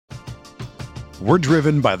We're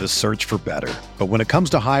driven by the search for better. But when it comes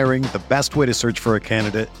to hiring, the best way to search for a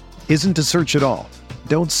candidate isn't to search at all.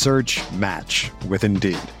 Don't search, match with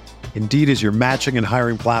Indeed. Indeed is your matching and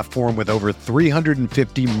hiring platform with over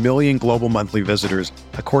 350 million global monthly visitors,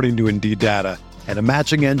 according to Indeed data, and a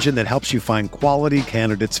matching engine that helps you find quality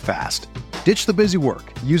candidates fast. Ditch the busy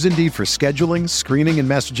work. Use Indeed for scheduling, screening, and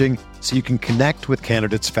messaging so you can connect with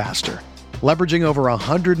candidates faster. Leveraging over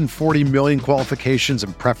 140 million qualifications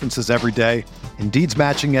and preferences every day, Indeed's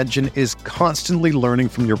matching engine is constantly learning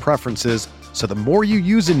from your preferences, so the more you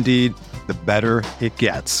use Indeed, the better it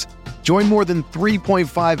gets. Join more than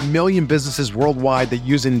 3.5 million businesses worldwide that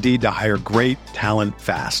use Indeed to hire great talent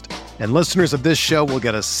fast. And listeners of this show will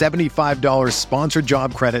get a $75 sponsored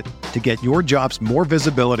job credit to get your jobs more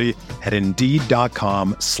visibility at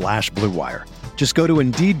Indeed.com/Blue Wire. Just go to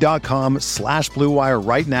Indeed.com/Blue Wire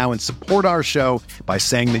right now and support our show by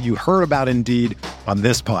saying that you heard about Indeed on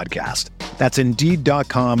this podcast. That's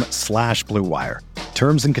Indeed.com/Blue Wire.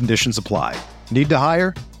 Terms and conditions apply. Need to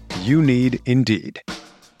hire? You need Indeed.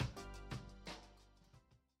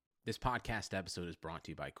 This podcast episode is brought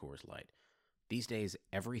to you by Coors Light. These days,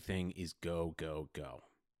 everything is go, go, go.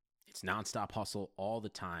 It's nonstop hustle all the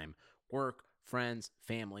time. Work, friends,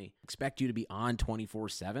 family, expect you to be on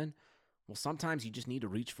 24/7. Well, sometimes you just need to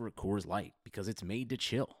reach for a Coors Light because it's made to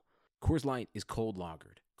chill. Coors Light is cold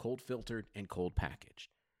lagered, cold filtered, and cold packaged.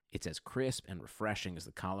 It's as crisp and refreshing as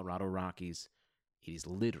the Colorado Rockies. It is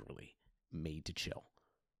literally made to chill.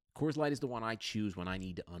 Coors Light is the one I choose when I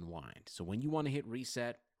need to unwind. So when you want to hit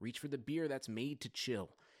reset, reach for the beer that's made to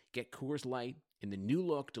chill. Get Coors Light in the new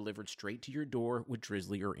look delivered straight to your door with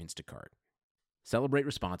Drizzly or Instacart. Celebrate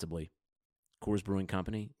responsibly. Coors Brewing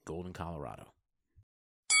Company, Golden, Colorado.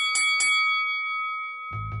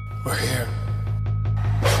 We're here.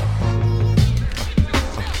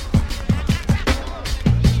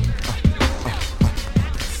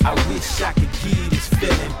 I wish I could give this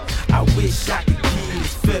feeling. I wish I could give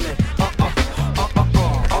this feeling.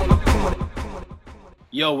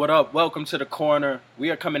 Yo, what up? Welcome to The Corner.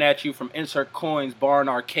 We are coming at you from Insert Coins Bar and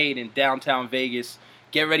Arcade in downtown Vegas.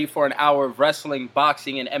 Get ready for an hour of wrestling,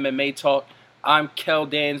 boxing, and MMA talk. I'm Kel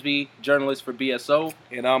Dansby, journalist for BSO.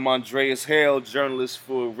 And I'm Andreas Hale, journalist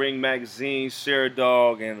for Ring Magazine, Share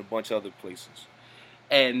Dog, and a bunch of other places.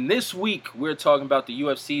 And this week, we're talking about the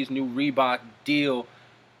UFC's new Reebok deal.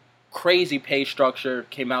 Crazy pay structure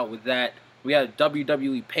came out with that. We had a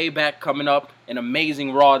WWE Payback coming up, an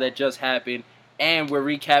amazing Raw that just happened, and we're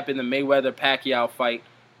recapping the Mayweather-Pacquiao fight.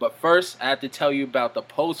 But first, I have to tell you about the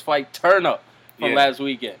post-fight turn-up from last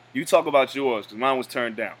weekend. You talk about yours, because mine was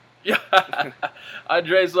turned down. Yeah,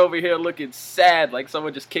 Andres over here looking sad, like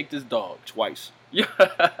someone just kicked his dog Twice. Yeah.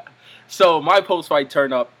 So my post-fight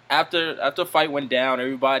turn-up, after the fight went down,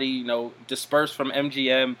 everybody, dispersed from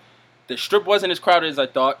MGM. The strip wasn't as crowded as I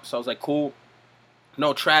thought, so I was like, cool.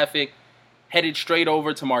 No traffic. Headed straight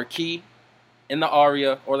over to Marquee in the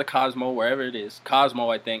Aria or the Cosmo, wherever it is.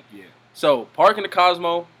 Cosmo, I think. Yeah. So, parking the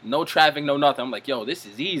Cosmo, no traffic, no nothing. I'm like, yo, this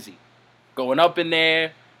is easy. Going up in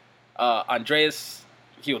there. Andreas,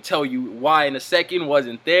 he'll tell you why in a second,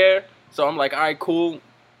 wasn't there. So I'm like, all right, cool.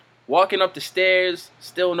 Walking up the stairs,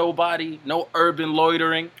 still nobody, no urban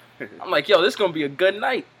loitering. I'm like, yo, this is going to be a good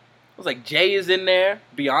night. I was like, Jay is in there.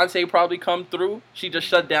 Beyonce probably come through. She just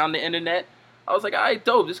shut down the internet. I was like, all right,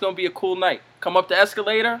 dope. This is going to be a cool night. Come up the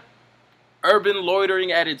escalator. Urban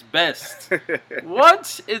loitering at its best.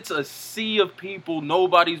 What? It's a sea of people.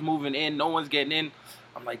 Nobody's moving in. No one's getting in.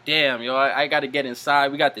 I'm like, damn, yo, I got to get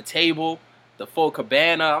inside. We got the table, the full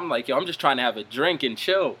cabana. I'm like, yo, I'm just trying to have a drink and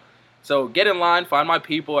chill. So get in line, find my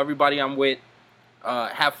people, everybody I'm with.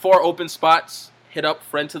 Have 4 open spots. Hit up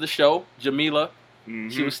friend to the show, Jamila. Mm-hmm.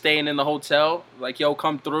 She was staying in the hotel. Like, yo,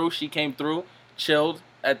 come through. She came through, chilled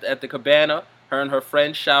at the cabana. Her and her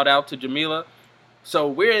friend, shout out to Jamila. So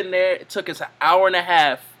we're in there. It took us an hour and a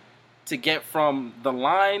half to get from the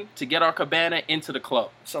line to get our cabana into the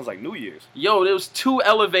club. Sounds like New Year's. Yo, there was 2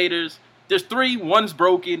 elevators. There's 3, one's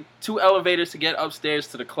broken. 2 elevators to get upstairs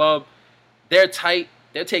to the club. They're tight.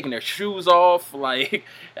 They're taking their shoes off. Like,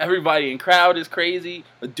 everybody in crowd is crazy.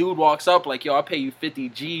 A dude walks up like, yo, I'll pay you 50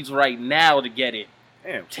 G's right now to get in.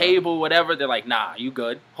 Damn. Table, whatever. They're like, nah, you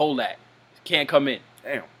good. Hold that. Can't come in.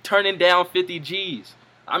 Damn. Turning down 50 G's.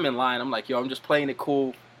 I'm in line. I'm like, yo, I'm just playing it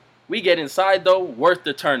cool. We get inside, though. Worth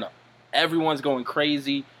the turn up. Everyone's going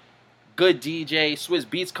crazy. Good DJ. Swiss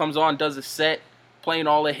Beats comes on, does a set. Playing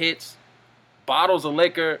all the hits. Bottles of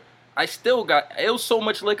liquor. It was so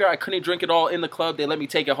much liquor, I couldn't drink it all in the club. They let me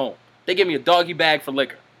take it home. They gave me a doggy bag for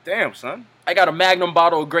liquor. Damn, son. I got a Magnum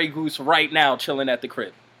bottle of Grey Goose right now chilling at the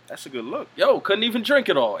crib. That's a good look. Yo, couldn't even drink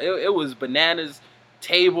it all. It was bananas.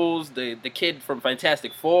 tables. The kid from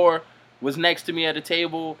Fantastic Four was next to me at a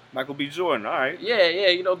table. Michael B. Jordan, all right. Yeah,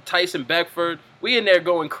 you know, Tyson Beckford. We in there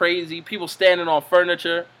going crazy. People standing on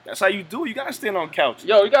furniture. That's how you do. You gotta stand on couches.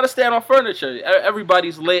 Yo, you gotta stand on furniture.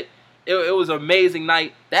 Everybody's lit. It was an amazing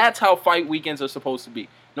night. That's how fight weekends are supposed to be.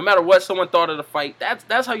 No matter what someone thought of the fight,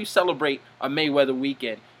 that's how you celebrate a Mayweather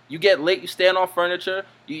weekend. You get lit, you stand on furniture,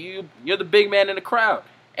 you're the big man in the crowd.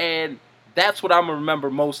 And that's what I'm going to remember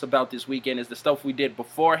most about this weekend is the stuff we did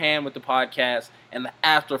beforehand with the podcast and the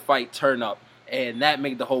after-fight turn-up. And that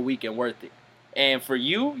made the whole weekend worth it. And for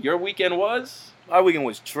you, your weekend was? My weekend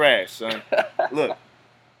was trash, son. Look.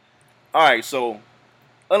 All right, so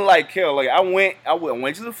unlike Kel, like I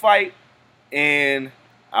went to the fight, and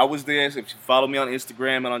I was there. If you follow me on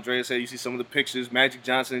Instagram, and Andrea said you see some of the pictures. Magic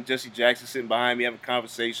Johnson and Jesse Jackson sitting behind me having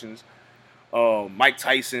conversations. Mike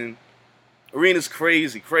Tyson. Arena's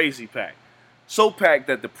crazy packed. So packed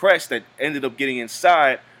that the press that ended up getting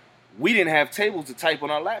inside, we didn't have tables to type on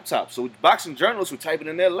our laptops. So boxing journalists were typing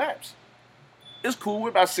in their laps. It's cool. We're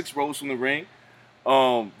about 6 rows from the ring.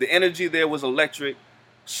 The energy there was electric.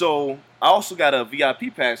 So I also got a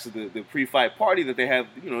VIP pass to the pre-fight party that they have.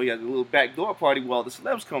 You know, you had a little backdoor party where all the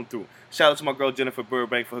celebs come through. Shout out to my girl Jennifer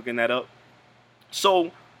Burbank for hooking that up.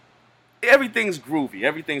 So everything's groovy.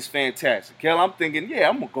 Everything's fantastic. Kel, I'm thinking, yeah,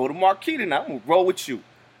 I'm going to go to Marquee tonight. I'm going to roll with you.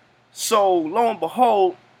 So lo and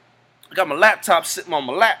behold, I got my laptop sitting on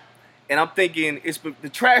my lap. And I'm thinking, it's the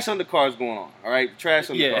trash undercard is going on. All right, the trash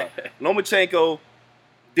undercard. Yeah. Lomachenko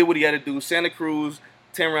did what he had to do. Santa Cruz,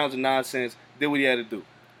 10 rounds of nonsense, did what he had to do.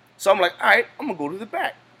 So I'm like, all right, I'm going to go to the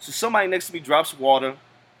back. So somebody next to me drops water.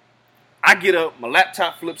 I get up, my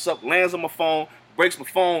laptop flips up, lands on my phone, breaks my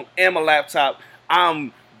phone and my laptop.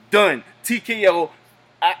 I'm done. TKO.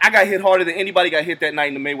 I got hit harder than anybody got hit that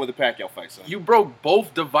night in the Mayweather-Pacquiao fight, son. You broke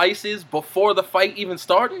both devices before the fight even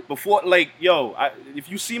started? Before, like, yo, if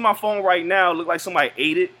you see my phone right now, it look like somebody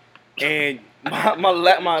ate it, and my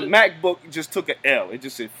MacBook just took an L. It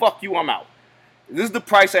just said, fuck you, I'm out. This is the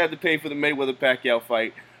price I had to pay for the Mayweather-Pacquiao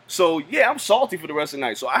fight. So, yeah, I'm salty for the rest of the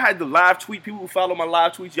night. So I had to live tweet. People who follow my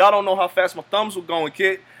live tweets, y'all don't know how fast my thumbs were going,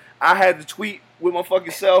 kid. I had to tweet with my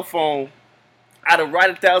fucking cell phone. I had to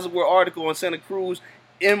write a 1,000-word article on Santa Cruz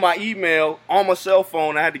in my email on my cell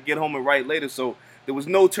phone. I had to get home and write later, so there was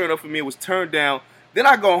no turn up for me. It was turned down. Then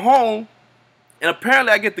I go home, and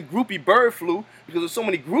apparently I get the groupie bird flu because there's so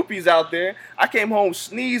many groupies out there. I came home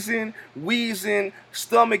sneezing, wheezing,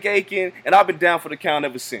 stomach aching, and I've been down for the count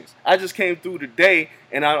ever since. I just came through today,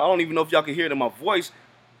 and I don't even know if y'all can hear it in my voice,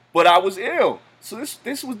 but I was ill. So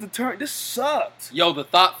this was the turn. This sucked. Yo, the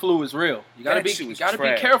thought flu is real. You gotta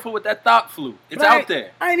be careful with that thought flu. It's out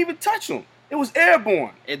there. I ain't even touch them. It was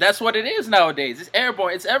airborne. And that's what it is nowadays. It's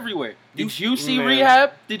airborne. It's everywhere. Did you see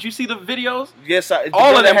Rehab? Did you see the videos? Yes,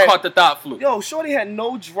 all of them caught the thought flu. Yo, Shorty had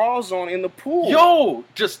no drawers on in the pool. Yo,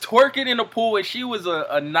 just twerking in the pool, and she was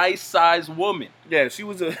a nice-sized woman. Yeah, she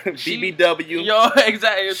was a BBW. Yo,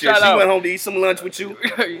 exactly. Shit, she went home to eat some lunch with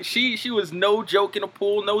you. she was no joke in the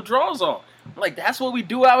pool, no drawers on. I'm like, that's what we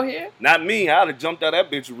do out here? Not me. I'd have jumped out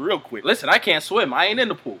that bitch real quick. Listen, I can't swim. I ain't in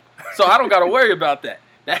the pool. So I don't got to worry about that.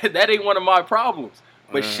 That ain't one of my problems.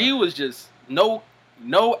 But she was just no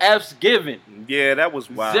F's given. Yeah, that was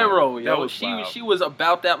wild. Zero, yo. That was wild. She was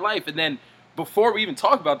about that life. And then before we even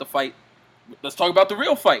talk about the fight, let's talk about the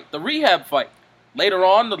real fight, the Rehab fight. Later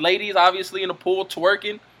on, the ladies obviously in the pool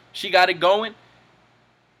twerking. She got it going.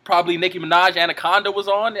 Probably Nicki Minaj, Anaconda was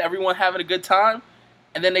on. Everyone having a good time.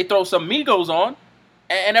 And then they throw some Migos on.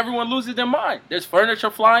 And everyone loses their mind. There's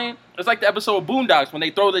furniture flying. It's like the episode of Boondocks when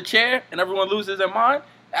they throw the chair and everyone loses their mind.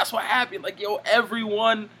 That's what happened. Like, yo,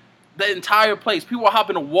 everyone, the entire place, people are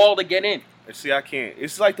hopping a wall to get in. See, I can't.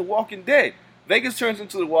 It's like The Walking Dead. Vegas turns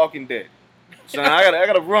into The Walking Dead. So I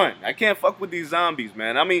gotta run. I can't fuck with these zombies,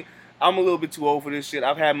 man. I mean, I'm a little bit too old for this shit.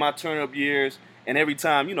 I've had my turn-up years, and every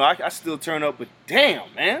time, you know, I still turn up, but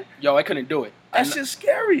damn, man. Yo, I couldn't do it. That's just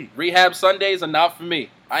scary. Rehab Sundays are not for me.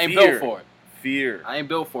 I ain't built for it. Fear. I ain't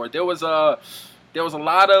built for it. There was a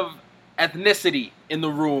lot of ethnicity in the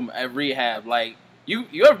room at Rehab. Like, you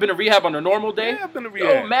ever been to Rehab on a normal day? Yeah, I've been to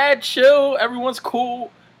Rehab. Yo, mad chill. Everyone's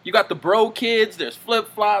cool. You got the bro kids. There's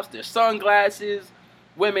flip-flops. There's sunglasses.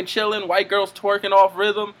 Women chilling. White girls twerking off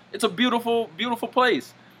rhythm. It's a beautiful, beautiful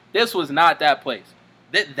place. This was not that place.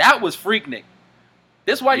 That was Freaknik.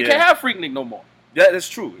 This is why you can't have Freaknik no more. Yeah, that's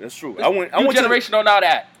true. That's true. New generation don't know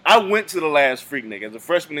that. I went to the last Freaknik as a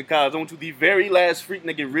freshman in college. I went to the very last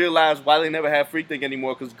Freaknik and realized why they never have Freaknik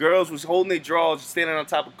anymore. Because girls was holding their drawers, standing on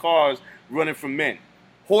top of cars, running from men.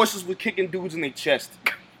 Horses were kicking dudes in their chest.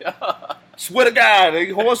 Swear to God, the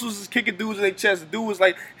horse was just kicking dudes in their chest. The dude was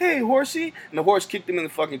like, "Hey, horsey," and the horse kicked him in the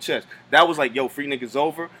fucking chest. That was like, yo, Freaknik is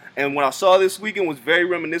over. And when I saw this weekend, was very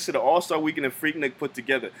reminiscent of All-Star Weekend and Freaknik put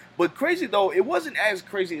together. But crazy though, it wasn't as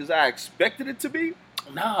crazy as I expected it to be.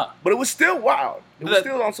 Nah. But it was still wild. It was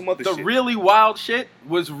still on some other shit. The really wild shit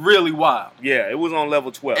was really wild. Yeah, it was on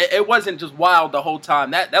level 12. It wasn't just wild the whole time.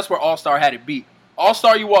 That's where All-Star had it beat.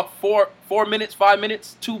 All-Star, you walk 4 minutes, 5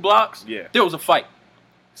 minutes, 2 blocks. Yeah. There was a fight.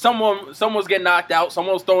 Someone was getting knocked out.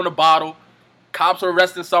 Someone was throwing a bottle. Cops were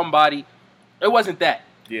arresting somebody. It wasn't that.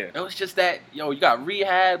 Yeah. It was just that, you got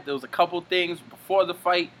rehab. There was a couple things before the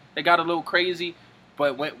fight that got a little crazy.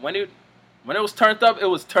 But when it was turned up, it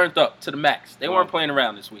was turned up to the max. They weren't playing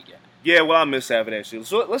around this weekend. Yeah, well, I miss having that shit.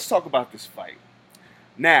 So let's talk about this fight.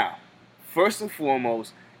 Now, first and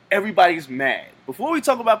foremost, everybody's mad. Before we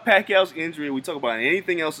talk about Pacquiao's injury, we talk about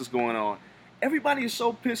anything else that's going on, everybody is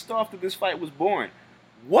so pissed off that this fight was boring.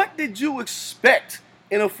 What did you expect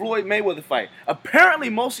in a Floyd Mayweather fight? Apparently,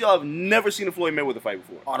 most of y'all have never seen a Floyd Mayweather fight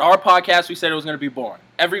before. On our podcast, we said it was going to be boring.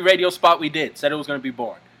 Every radio spot we did said it was going to be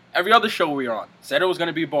boring. Every other show we were on said it was going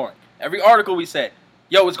to be boring. Every article we said,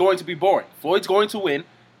 it's going to be boring. Floyd's going to win.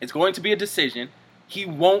 It's going to be a decision. He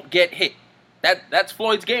won't get hit. That's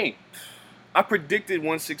Floyd's game. I predicted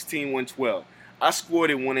 116, 112. I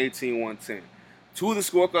scored it 118, 110. Two of the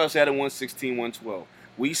scorecards had it 116, 112.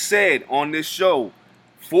 We said on this show,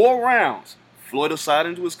 4 rounds, Floyd will slide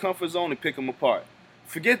into his comfort zone and pick him apart.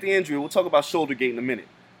 Forget the injury. We'll talk about shoulder gate in a minute.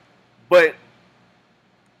 But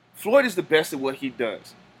Floyd is the best at what he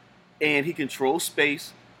does. And he controls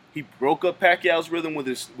space. He broke up Pacquiao's rhythm with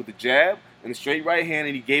a jab and a straight right hand,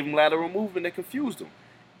 and he gave him lateral movement that confused him.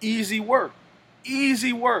 Easy work.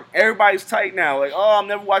 Easy work. Everybody's tight now. Like, I'm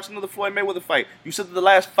never watching another Floyd Mayweather fight. You said that the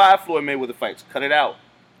last 5 Floyd Mayweather fights. Cut it out.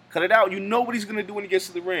 Cut it out. You know what he's going to do when he gets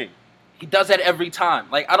to the ring. He does that every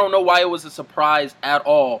time. Like, I don't know why it was a surprise at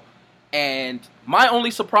all. And my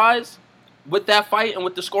only surprise with that fight and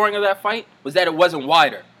with the scoring of that fight was that it wasn't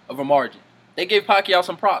wider of a margin. They gave Pacquiao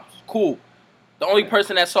some props. Cool. The only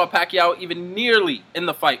person that saw Pacquiao even nearly in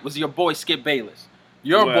the fight was your boy Skip Bayless.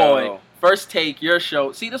 Your boy, First Take, your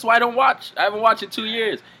show. See, that's why I don't watch. I haven't watched in 2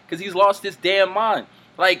 years because he's lost his damn mind.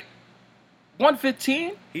 Like,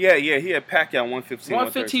 115? He had Pacquiao 115,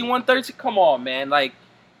 115, 113? Come on, man. Like,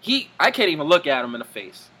 I can't even look at him in the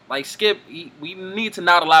face. Like, Skip, we need to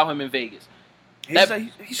not allow him in Vegas.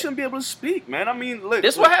 He shouldn't be able to speak, man. I mean, look.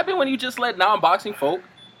 This what happened when you just let non-boxing folk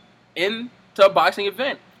into a boxing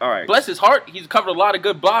event. All right. Bless his heart, he's covered a lot of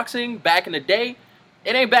good boxing back in the day.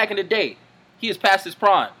 It ain't back in the day. He is past his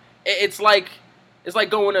prime. It's like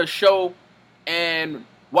going to a show and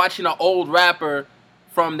watching an old rapper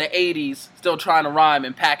from the 80s still trying to rhyme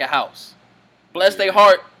and pack a house. Bless their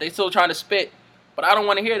heart, they still trying to spit. But I don't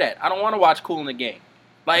want to hear that. I don't want to watch Kool in the Gang.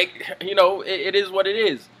 Like, it is what it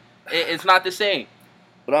is. It's not the same.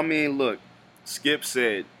 But I mean, look, Skip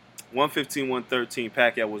said 115, 113,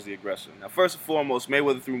 Pacquiao was the aggressor. Now, first and foremost,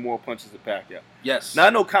 Mayweather threw more punches than Pacquiao. Yes. Now, I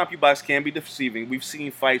know CompuBox can be deceiving. We've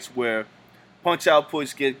seen fights where punch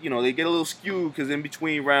outputs they get a little skewed because in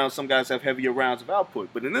between rounds, some guys have heavier rounds of output.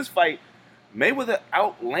 But in this fight, Mayweather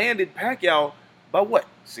outlanded Pacquiao by what,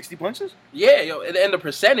 60 punches? Yeah, and the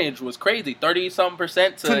percentage was crazy,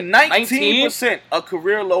 30-something% to 19%, a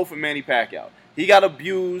career low for Manny Pacquiao. He got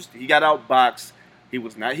abused, he got outboxed. He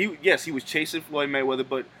was chasing Floyd Mayweather,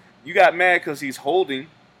 but you got mad because he's holding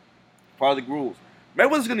part of the rules.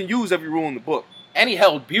 Mayweather's going to use every rule in the book. And he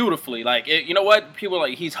held beautifully. Like, you know what? People are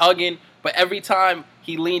like, he's hugging, but every time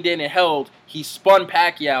he leaned in and held, he spun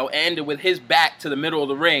Pacquiao and ended with his back to the middle of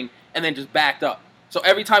the ring and then just backed up. So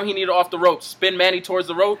every time he needed off the rope, spin Manny towards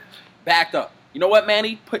the rope, backed up. You know what,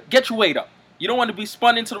 Manny? Get your weight up. You don't want to be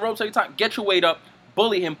spun into the ropes every time. Get your weight up,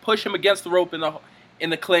 bully him, push him against the rope in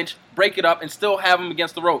the clinch, break it up, and still have him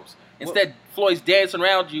against the ropes. Instead, Floyd's dancing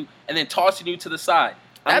around you and then tossing you to the side.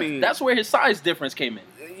 That's where his size difference came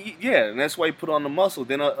in. Yeah, and that's why he put on the muscle.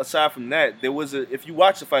 Then aside from that, if you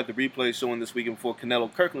watch the fight, the replay showing this weekend before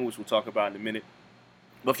Canelo Kirkland, which we'll talk about in a minute.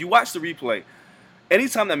 But if you watch the replay,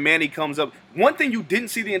 anytime that Manny comes up, one thing you didn't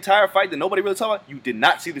see the entire fight that nobody really talked about, you did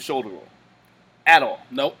not see the shoulder roll. At all.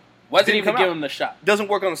 Nope. Wasn't even giving him the shot. Doesn't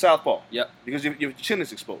work on the southpaw. Yep. Because your chin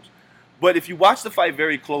is exposed. But if you watch the fight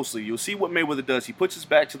very closely, you'll see what Mayweather does. He puts his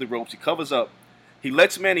back to the ropes. He covers up. He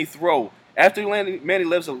lets Manny throw. After Manny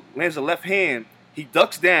lands a left hand, he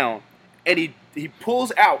ducks down, and he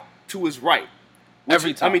pulls out to his right.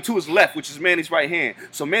 Every time. To his left, which is Manny's right hand.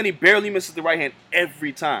 So Manny barely misses the right hand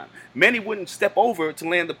every time. Manny wouldn't step over to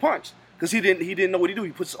land the punch because he didn't know what he do.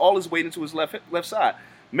 He puts all his weight into his left side.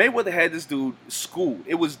 Mayweather had this dude schooled.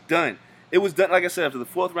 It was done. Like I said, after the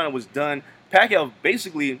 4th round, it was done. Pacquiao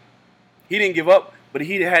basically, He didn't give up, but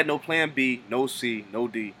he had no plan B, no C, no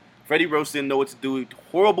D. Freddie Roach didn't know what to do.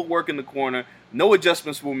 Horrible work in the corner. No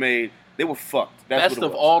adjustments were made. They were fucked. That's Best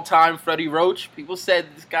of all time, Freddie Roach. People said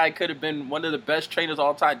this guy could have been one of the best trainers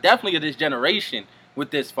all time. Definitely of this generation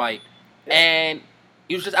with this fight. And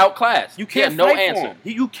he was just outclassed. You can't no fight answer. for him.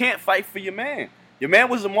 You can't fight for your man. Your man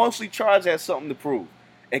was emotionally charged, had something to prove,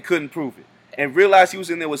 and couldn't prove it. And realized he was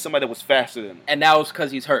in there with somebody that was faster than him. And now it's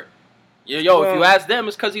because he's hurt. Yo, if you ask them,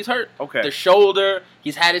 it's because he's hurt. Okay. The shoulder,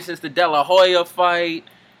 he's had it since the De La Hoya fight.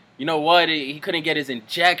 You know what? He couldn't get his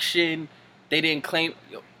injection. They didn't claim.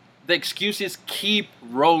 The excuses keep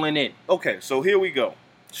rolling in. Okay, so here we go.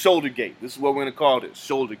 Shouldergate. This is what we're going to call this.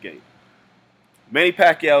 Shouldergate. Manny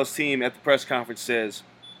Pacquiao's team at the press conference says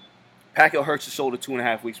Pacquiao hurts his shoulder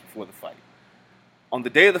 2.5 weeks before the fight. On the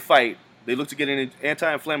day of the fight, they looked to get an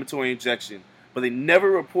anti-inflammatory injection, but they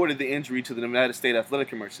never reported the injury to the United States Athletic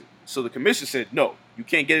Commission. So the commission said, no, you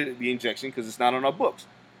can't get the injection because it's not on our books.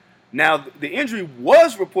 Now, the injury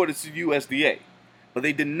was reported to USDA, but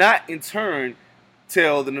they did not in turn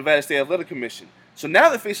tell the Nevada State Athletic Commission. So now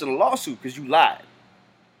they're facing a lawsuit because you lied.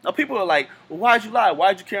 Now people are like, well, why'd you lie?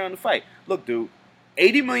 Why'd you carry on the fight? Look, dude,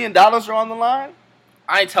 $80 million are on the line.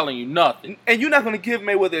 I ain't telling you nothing. And you're not going to give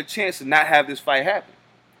Mayweather a chance to not have this fight happen.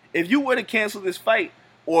 If you were to cancel this fight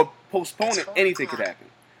or postpone it, anything could happen.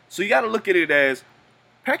 So you got to look at it as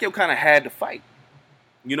Pacquiao kind of had to fight.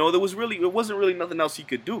 You know, it wasn't really nothing else he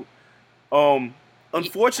could do.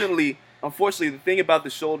 Unfortunately, the thing about the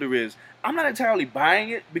shoulder is I'm not entirely buying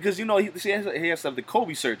it because, you know, he has to have the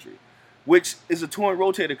Kobe surgery, which is a torn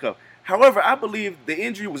rotator cuff. However, I believe the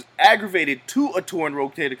injury was aggravated to a torn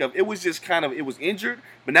rotator cuff. It was just it was injured,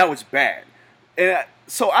 but now it's bad. And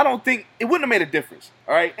so I don't think it wouldn't have made a difference.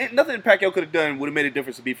 All right, and nothing Pacquiao could have done would have made a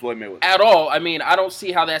difference to beat Floyd Mayweather At all. I mean, I don't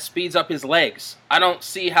see how that speeds up his legs. I don't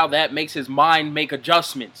see how that makes his mind make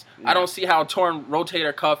adjustments. I don't see how a torn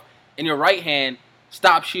rotator cuff in your right hand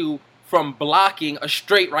stops you from blocking a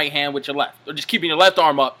straight right hand with your left, or just keeping your left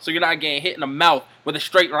arm up so you're not getting hit in the mouth with a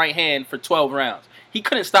straight right hand for 12 rounds. He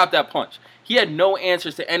couldn't stop that punch. He had no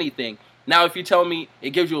answers to anything. Now, if you tell me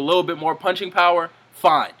it gives you a little bit more punching power,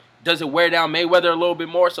 fine. Does it wear down Mayweather a little bit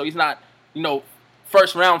more so he's not,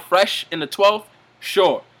 first round fresh in the 12th?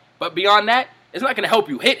 Sure. But beyond that, it's not going to help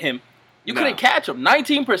you hit him. You couldn't catch him.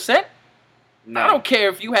 19%? No. I don't care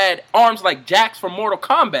if you had arms like Jax from Mortal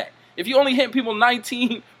Kombat. If you only hit people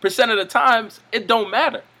 19% of the times, it don't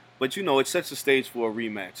matter. But, it sets the stage for a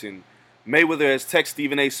rematch. And Mayweather has texted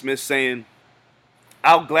Stephen A. Smith saying,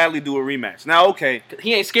 I'll gladly do a rematch. Now, okay.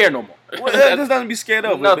 He ain't scared no more. Well, there's nothing to be scared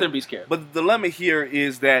of. Nothing to be scared. But the dilemma here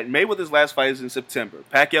is that Mayweather's last fight is in September.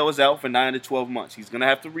 Pacquiao is out for 9 to 12 months. He's going to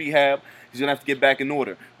have to rehab. He's going to have to get back in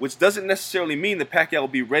order, which doesn't necessarily mean that Pacquiao will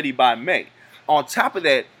be ready by May. On top of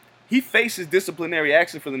that, he faces disciplinary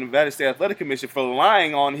action from the Nevada State Athletic Commission for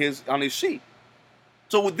lying on his sheet.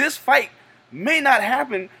 So this fight may not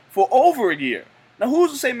happen for over a year. Now,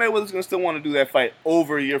 who's to say Mayweather's going to still want to do that fight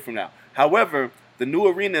over a year from now? However, the new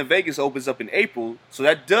arena in Vegas opens up in April, so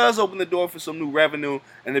that does open the door for some new revenue,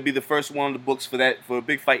 and it'll be the first one on the books for a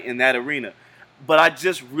big fight in that arena. But I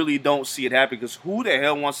just really don't see it happen because who the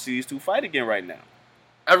hell wants to see these two fight again right now?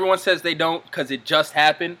 Everyone says they don't because it just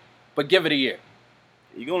happened, but give it a year.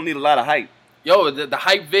 You're going to need a lot of hype. Yo, the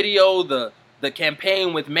hype video, the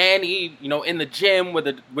campaign with Manny, in the gym with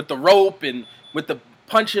the rope and with the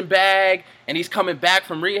punching bag, and he's coming back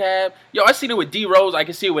from rehab. Yo, I seen it with D Rose. I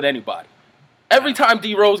can see it with anybody. Every time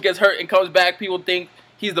D Rose gets hurt and comes back, people think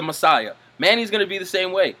he's the Messiah. Manny's going to be the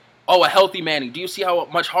same way. Oh, a healthy Manny. Do you see how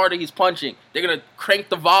much harder he's punching? They're going to crank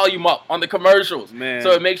the volume up on the commercials. Man.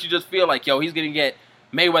 So it makes you just feel like, yo, he's going to get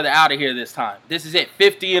Mayweather out of here this time. This is it,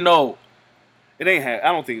 50-0. It ain't happening.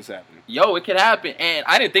 I don't think it's happening. Yo, it could happen. And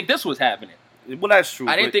I didn't think this was happening. Well, that's true.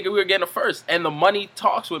 I didn't think we were getting a first. And the money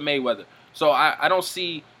talks with Mayweather. So I don't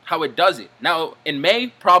see how it does it. Now, in May,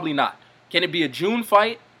 probably not. Can it be a June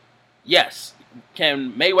fight? Yes.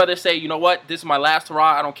 Can Mayweather say, you know what, this is my last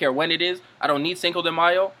hurrah, I don't care when it is, I don't need Cinco de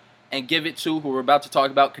Mayo, and give it to who we're about to talk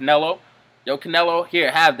about, Canelo? Yo, Canelo, here,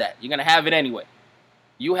 have that. You're going to have it anyway.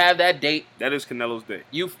 You have that date. That is Canelo's date.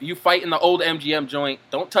 You fight in the old MGM joint.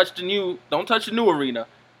 Don't touch the new arena.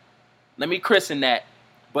 Let me christen that.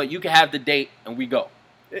 But you can have the date and we go.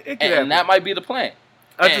 It could happen. And that might be the plan.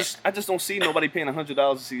 I just don't see nobody paying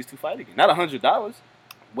 $100 to see these two fight again. Not $100.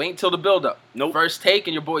 Wait until the build-up. Nope. First take,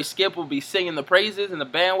 and your boy Skip will be singing the praises in the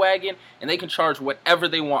bandwagon, and they can charge whatever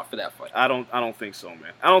they want for that fight. I don't think so,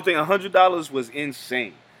 man. I don't think $100 was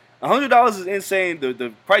insane. $100 is insane.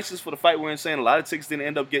 The prices for the fight were insane. A lot of tickets didn't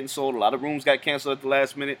end up getting sold. A lot of rooms got canceled at the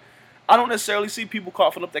last minute. I don't necessarily see people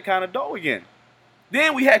coughing up that kind of dough again.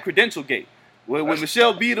 Then we had Credential Gate. with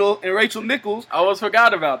Michelle Beadle and Rachel Nichols. I almost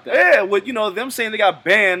forgot about that. Yeah, with them saying they got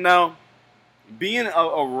banned. Now, being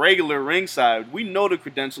a regular ringside, we know the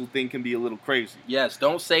credential thing can be a little crazy. Yes,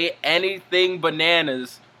 don't say anything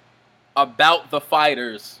bananas about the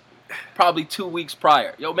fighters probably 2 weeks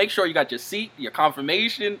prior. Yo, make sure you got your seat, your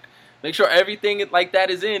confirmation. Make sure everything like that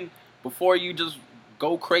is in before you just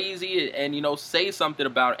go crazy and, say something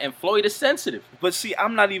about it. And Floyd is sensitive. But see,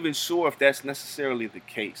 I'm not even sure if that's necessarily the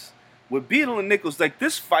case. With Beadle and Nichols, like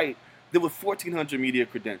this fight, there were 1,400 media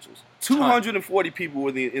credentials. 240 people were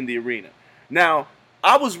in the arena. Now,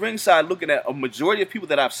 I was ringside looking at a majority of people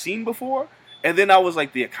that I've seen before, and then I was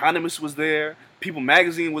like, The Economist was there, People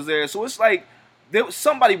Magazine was there, so it's like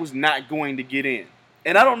somebody was not going to get in.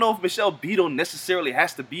 And I don't know if Michelle Beadle necessarily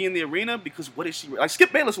has to be in the arena, because what is she... Like,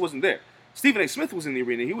 Skip Bayless wasn't there. Stephen A. Smith was in the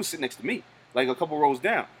arena. He was sitting next to me, like a couple rows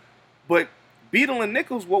down. But Beadle and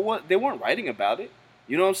Nichols, they weren't writing about it.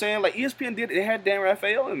 You know what I'm saying? Like, ESPN did. They had Dan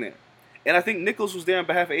Raphael in there. And I think Nichols was there on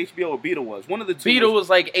behalf of HBO, or Beadle was. One of the two. Beadle was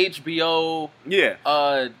like HBO. Yeah.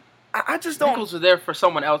 I just don't... Nichols was there for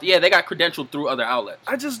someone else. Yeah, they got credentialed through other outlets.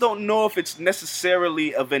 I just don't know if it's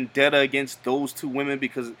necessarily a vendetta against those two women,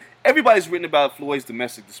 because everybody's written about Floyd's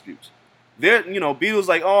domestic disputes. Beadle's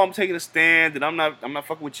like, oh, I'm taking a stand, and I'm not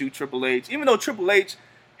fucking with you, Triple H. Even though Triple H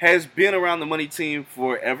has been around the money team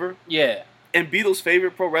forever. Yeah. And Beadle's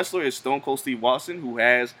favorite pro wrestler is Stone Cold Steve Austin, who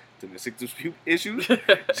has domestic dispute issues.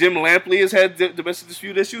 Jim Lampley has had domestic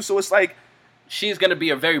dispute issues, so it's like... She's going to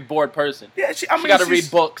be a very bored person. Yeah, she got to read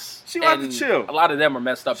books. She going to have to chill. A lot of them are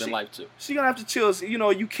messed up in life, too. She going to have to chill.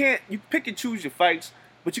 You pick and choose your fights,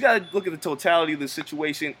 but you got to look at the totality of the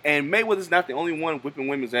situation, and Mayweather's not the only one whipping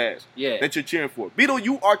women's ass that you're cheering for. Beadle,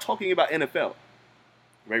 you are talking about NFL.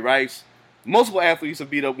 Ray Rice, multiple athletes have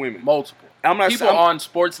beat up women. Multiple. People on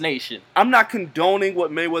Sports Nation. I'm not condoning what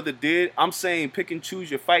Mayweather did. I'm saying pick and choose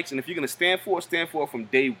your fights, and if you're going to stand for it from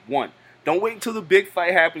day one. Don't wait until the big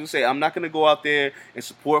fight happens and say, I'm not going to go out there and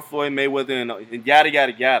support Floyd Mayweather and yada,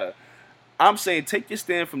 yada, yada. I'm saying take your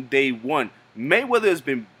stand from day one.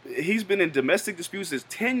 Mayweather he's been in domestic disputes. There's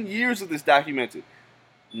 10 years of this documented.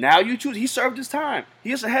 Now you choose. He served his time.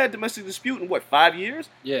 He hasn't had a domestic dispute in, 5 years?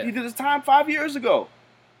 Yeah. He did his time 5 years ago.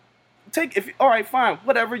 All right, fine.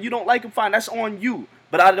 Whatever. You don't like him, fine. That's on you.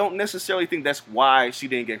 But I don't necessarily think that's why she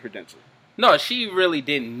didn't get credentialed. No, she really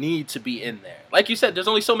didn't need to be in there. Like you said, there's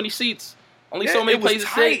only so many seats. Only so many places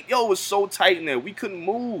to sit. Yo, it was so tight in there. We couldn't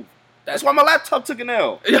move. That's why my laptop took an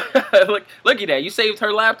L. Look at that. You saved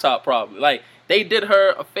her laptop probably. Like, they did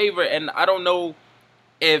her a favor, and I don't know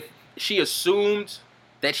if she assumed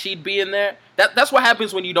that she'd be in there. That's what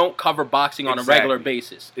happens when you don't cover boxing on a regular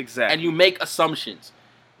basis. Exactly. And you make assumptions.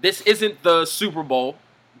 This isn't the Super Bowl.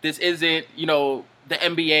 This isn't, the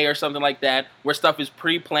NBA or something like that, where stuff is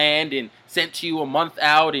pre-planned and sent to you a month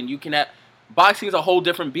out, and you can have... Boxing is a whole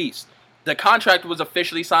different beast. The contract was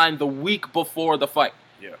officially signed the week before the fight.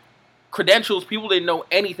 Yeah. Credentials, people didn't know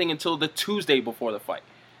anything until the Tuesday before the fight.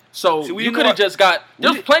 So you could have just got...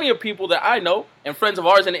 There's plenty of people that I know, and friends of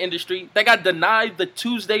ours in the industry, that got denied the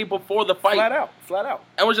Tuesday before the fight. Flat out.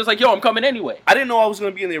 And was just like, yo, I'm coming anyway. I didn't know I was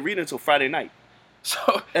going to be in the arena until Friday night.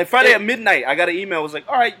 And Friday at midnight, I got an email. It was like,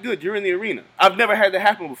 all right, good, you're in the arena. I've never had that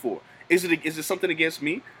happen before. Is it something against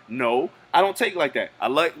me? No, I don't take it like that. I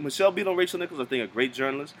like Michelle Beadle and Rachel Nichols. I think are great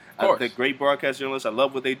journalists. They're great broadcast journalists. I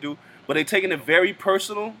love what they do. But they're taking it very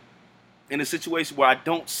personal in a situation where I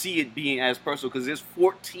don't see it being as personal, because there's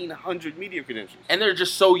 1,400 media credentials. And they're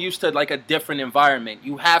just so used to like a different environment.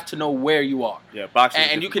 You have to know where you are. Yeah, boxing.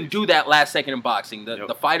 And you can do that last second in boxing.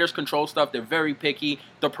 The fighters control stuff. They're very picky.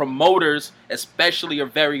 The promoters especially are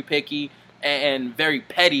very picky and very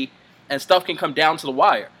petty. And stuff can come down to the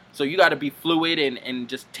wire. So you got to be fluid and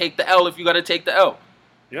just take the L if you got to take the L.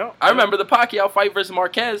 Yeah. I remember the Pacquiao fight versus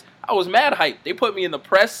Marquez. I was mad hyped. They put me in the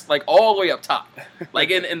press like all the way up top. Like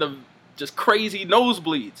in the just crazy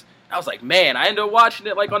nosebleeds. I was like, man, I ended up watching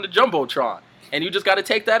it like on the Jumbotron. And you just got to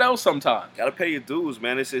take that L sometimes. Got to pay your dues,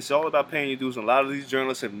 man. It's all about paying your dues. And a lot of these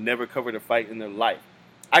journalists have never covered a fight in their life.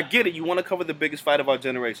 I get it. You want to cover the biggest fight of our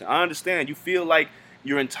generation. I understand. You feel like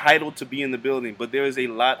you're entitled to be in the building. But there is a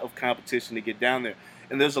lot of competition to get down there.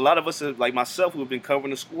 And there's a lot of us, like myself, who have been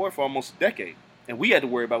covering the sport for almost a decade. And we had to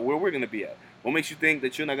worry about where we're going to be at. What makes you think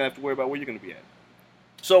that you're not going to have to worry about where you're going to be at?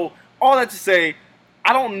 So, all that to say,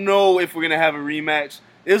 I don't know if we're going to have a rematch.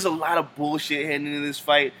 There's a lot of bullshit heading into this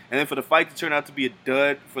fight. And then for the fight to turn out to be a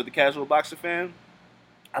dud for the casual boxer fan,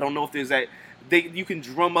 I don't know if there's that. You can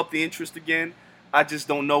drum up the interest again. I just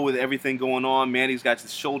don't know with everything going on. Manny's got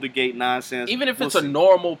this shoulder gate nonsense. Even if it's a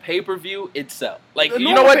normal pay-per-view, it sells. Like,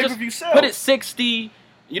 you know what? Just put it 60,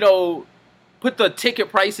 put the ticket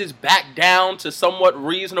prices back down to somewhat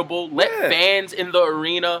reasonable. Let fans in the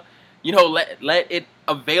arena, let it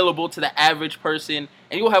available to the average person,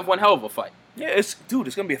 and you'll have one hell of a fight. Yeah, it's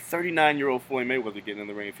gonna be a 39-year-old Floyd Mayweather getting in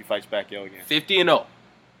the ring if he fights Pacquiao again. 50-0.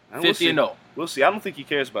 50-0. We'll see. I don't think he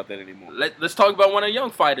cares about that anymore. Let's talk about one of the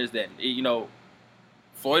young fighters then.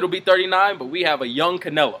 Floyd will be 39, but we have a young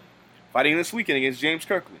Canelo fighting this weekend against James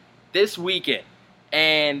Kirkland. This weekend.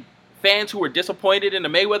 And fans who were disappointed in the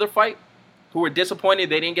Mayweather fight, who were disappointed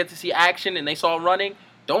they didn't get to see action and they saw running,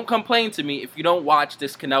 don't complain to me if you don't watch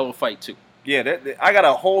this Canelo fight too. Yeah, I got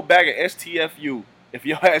a whole bag of STFU. If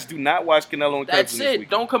your ass do not watch Canelo and Kirkland That's this weekend.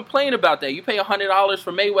 Don't complain about that. You pay $100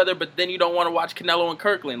 for Mayweather, but then you don't want to watch Canelo and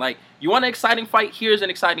Kirkland. Like, you want an exciting fight? Here's an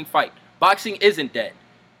exciting fight. Boxing isn't dead.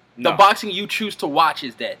 No. The boxing you choose to watch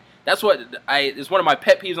is dead. That's what it's one of my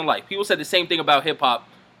pet peeves in life. People said the same thing about hip hop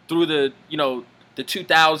through the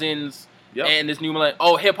 2000s and this new millennium.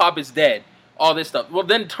 Oh, hip hop is dead. All this stuff. Well,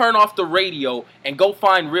 then turn off the radio and go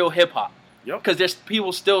find real hip hop. Because there's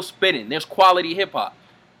people still spitting. There's quality hip hop.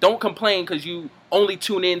 Don't complain because you only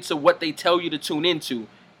tune into what they tell you to tune into,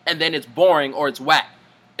 and then it's boring or it's whack.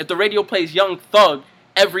 If the radio plays Young Thug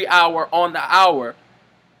every hour on the hour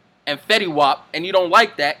and Fetty Wap, and you don't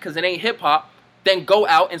like that because it ain't hip hop, then go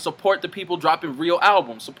out and support the people dropping real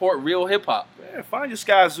albums. Support real hip hop. Yeah, find your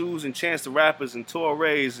Sky Zoos and Chance the Rappers and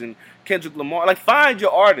Torres and Kendrick Lamar. Like, find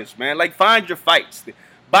your artists, man. Like, find your fights.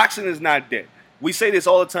 Boxing is not dead. We say this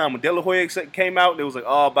all the time. When De La Hoya came out, it was like,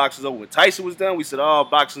 oh, boxing's over. When Tyson was done, we said, oh,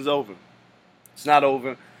 boxing's over. It's not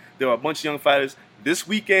over. There are a bunch of young fighters. This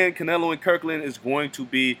weekend, Canelo and Kirkland is going to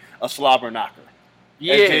be a slobber knocker.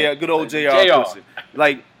 Yeah. Good old JR.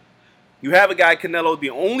 Like, you have a guy, Canelo. The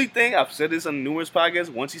only thing, I've said this on numerous podcasts,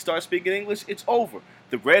 once he starts speaking English, it's over.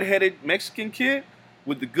 The redheaded Mexican kid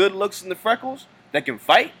with the good looks and the freckles that can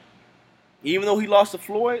fight, even though he lost to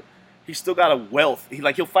Floyd, he's still got a wealth.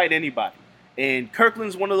 He'll fight anybody. And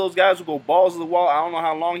Kirkland's one of those guys who go balls to the wall. I don't know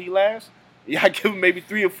how long he lasts. Yeah, I give him maybe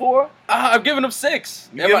 3 or 4. I've given him 6.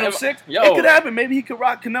 You giving him 6? Yo. It could happen. Maybe he could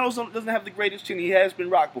rock. Canelo doesn't have the greatest chin. He has been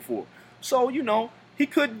rocked before. So, he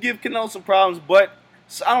could give Canelo some problems, but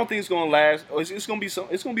I don't think it's going to last. It's going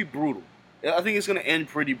to be brutal. I think it's going to end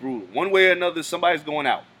pretty brutal. One way or another, somebody's going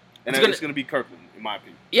out. And it's going to be Kirkland, in my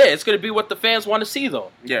opinion. Yeah, it's going to be what the fans want to see,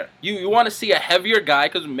 though. Yeah. You want to see a heavier guy,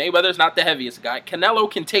 because Mayweather's not the heaviest guy. Canelo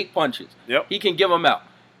can take punches. Yep. He can give them out.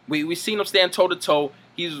 We've seen him stand toe-to-toe.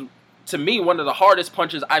 He's, to me, one of the hardest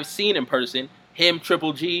punches I've seen in person. Him,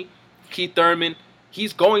 Triple G, Keith Thurman.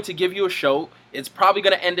 He's going to give you a show. It's probably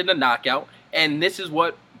going to end in a knockout. And this is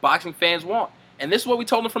what boxing fans want. And this is what we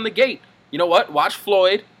told them from the gate. You know what? Watch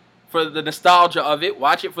Floyd for the nostalgia of it.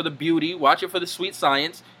 Watch it for the beauty. Watch it for the sweet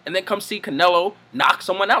science. And then come see Canelo knock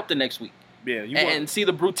someone out the next week. Yeah, and see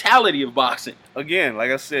the brutality of boxing. Again, like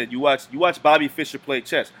I said, you watch Bobby Fischer play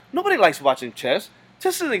chess. Nobody likes watching chess.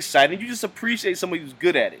 Chess isn't exciting. You just appreciate somebody who's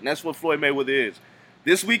good at it. And that's what Floyd Mayweather is.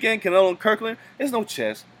 This weekend, Canelo and Kirkland, there's no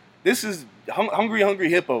chess. This is hungry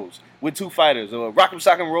hippos with 2 fighters, or rock'em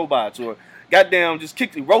sock'em robots, or goddamn just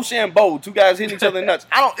kick Rochambeau, 2 guys hitting each other in the nuts.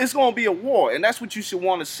 It's gonna be a war, and that's what you should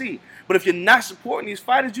want to see. But if you're not supporting these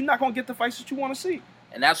fighters, you're not gonna get the fights that you want to see.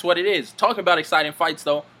 And that's what it is. Talking about exciting fights,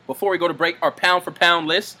 though, before we go to break, our pound-for-pound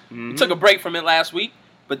list. We took a break from it last week,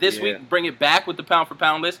 but this week, bring it back with the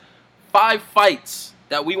pound-for-pound list. 5 fights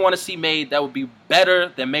that we want to see made that would be better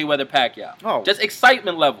than Mayweather-Pacquiao. Oh. Just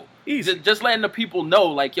excitement level. Easy. Just letting the people know,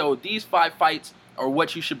 like, yo, these 5 fights are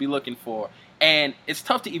what you should be looking for. And it's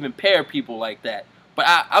tough to even pair people like that. But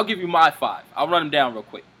I'll give you my 5. I'll run them down real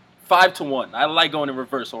quick. 5-1. I like going in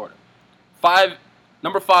reverse order.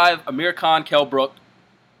 Number 5, Amir Khan, Kell Brook.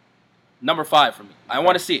 Number 5 for me. I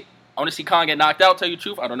want to see it. I want to see Khan get knocked out, tell you the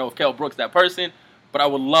truth. I don't know if Kell Brook's that person, but I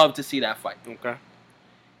would love to see that fight. Okay.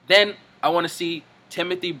 Then I want to see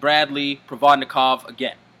Timothy Bradley, Provodnikov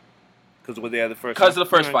again. Because of what they had the first Because of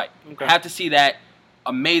the first fight. Okay. I have to see that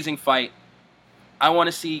amazing fight. I want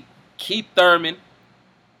to see Keith Thurman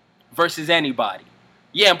versus anybody.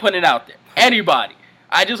 Yeah, I'm putting it out there. Anybody.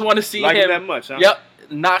 I just want to see like him. That much, huh? Yep.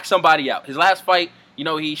 Knock somebody out. His last fight,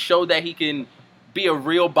 he showed that he can be a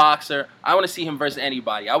real boxer. I want to see him versus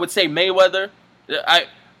anybody. I would say Mayweather.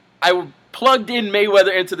 I plugged in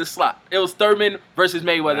Mayweather into the slot. It was Thurman versus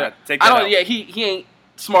Mayweather. Nah, take that out. Yeah, he ain't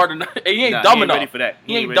smart enough. He ain't dumb he ain't enough. ready for that.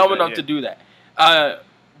 He ain't dumb enough to do that.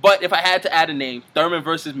 But if I had to add a name, Thurman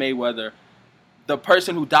versus Mayweather, the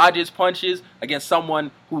person who dodges punches against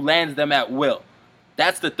someone who lands them at will.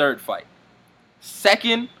 That's the third fight.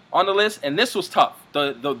 Second on the list, and this was tough,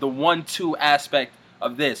 the 1-2 aspect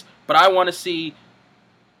of this. But I want to see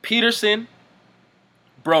Peterson,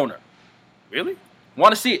 Broner. Really?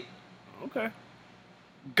 Want to see it. Okay.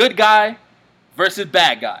 Good guy, versus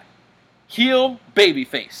bad guy. Heel,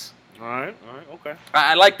 babyface. All right, okay.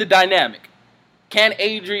 I like the dynamic. Can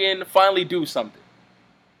Adrian finally do something?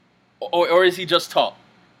 Or is he just tall?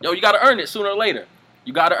 Yo, you got to earn it sooner or later.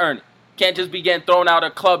 You got to earn it. Can't just be getting thrown out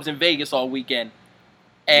of clubs in Vegas all weekend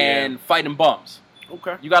and fighting bums.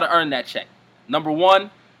 Okay. You got to earn that check. Number 1,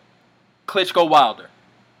 Klitschko Wilder.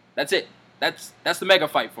 That's it. That's the mega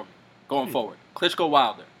fight for me going forward. Klitschko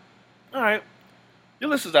Wilder. All right. Your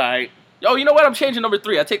list is all right. Yo, you know what? I'm changing number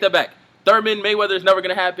 3. I take that back. Thurman Mayweather is never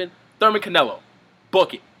going to happen. Thurman Canelo.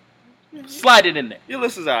 Book it. Slide it in there. Your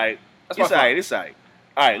list is all right. That's It's my all fault. right. It's all right.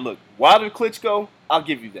 All right, look. Wilder Klitschko, I'll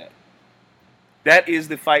give you that. That is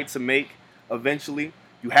the fight to make eventually.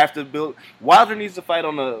 You have to build. Wilder needs to fight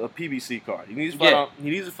on a PBC card. He needs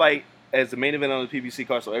to fight as the main event on the PBC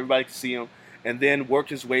card so everybody can see him, and then work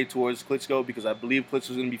his way towards Klitschko because I believe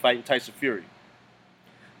Klitschko's going to be fighting Tyson Fury.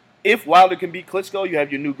 If Wilder can beat Klitschko, you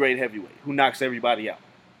have your new great heavyweight who knocks everybody out.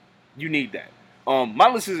 You need that. My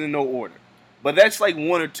list is in no order, but that's like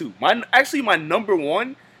 1 or 2. My number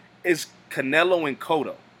 1 is Canelo and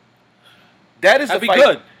Cotto. That is That'd the be fight.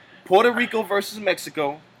 good. Puerto Rico versus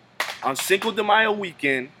Mexico on Cinco de Mayo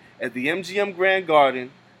weekend at the MGM Grand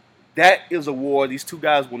Garden. That is a war. These two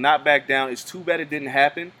guys will not back down. It's too bad it didn't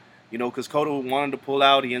happen, because Cotto wanted to pull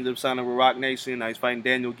out. He ended up signing with Rock Nation. Now he's fighting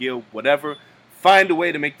Daniel Gill, whatever. Find a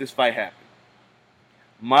way to make this fight happen.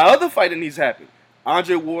 My other fight that needs to happen,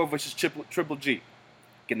 Andre Ward versus Triple G.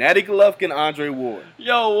 Gennady Golovkin, Andre Ward.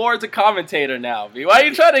 Yo, Ward's a commentator now, B. Why are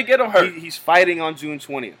you trying to get him hurt? He's fighting on June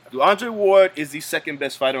 20th. Andre Ward is the second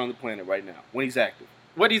best fighter on the planet right now when he's active.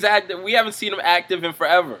 When he's active, we haven't seen him active in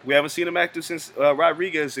forever. We haven't seen him active since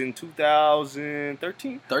Rodriguez in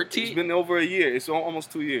 2013. 13? It's been over a year. It's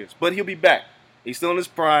almost 2 years. But he'll be back. He's still in his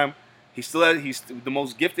prime. He's the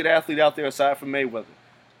most gifted athlete out there aside from Mayweather.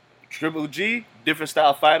 Triple G, different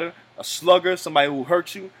style fighter, a slugger, somebody who will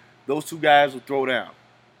hurt you. Those two guys will throw down.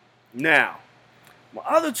 Now, my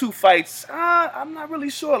other 2 fights, I'm not really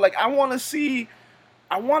sure. Like I want to see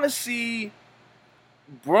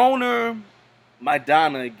Broner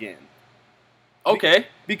Maidana again. Okay.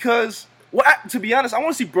 Because, to be honest, I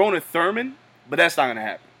want to see Broner Thurman, but that's not going to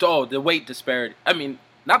happen. Oh, the weight disparity. I mean,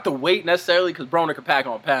 not the weight necessarily because Broner can pack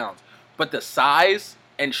on pounds, but the size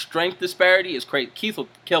and strength disparity is crazy. Keith will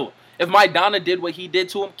kill him. If Maidana did what he did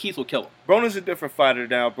to him, Keith will kill him. Broner's a different fighter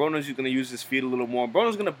now. Broner's going to use his feet a little more.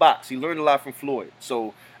 Broner's going to box. He learned a lot from Floyd.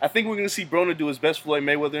 So I think we're going to see Broner do his best Floyd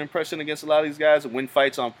Mayweather impression against a lot of these guys and win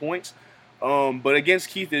fights on points. But against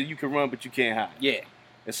Keith, you can run, but you can't hide. Yeah.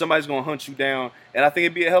 And somebody's going to hunt you down. And I think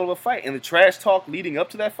it'd be a hell of a fight. And the trash talk leading up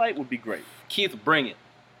to that fight would be great. Keith, bring it.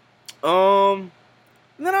 And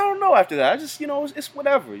then I don't know after that. I just, it's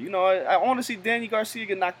whatever. I want to see Danny Garcia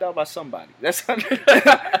get knocked out by somebody. That's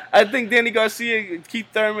I think Danny Garcia, Keith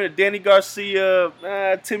Thurman, or Danny Garcia,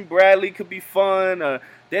 Tim Bradley could be fun.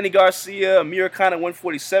 Danny Garcia, Amir Khan at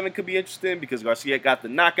 147 could be interesting because Garcia got the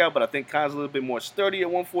knockout, but I think Khan's a little bit more sturdy at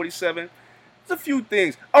 147. There's a few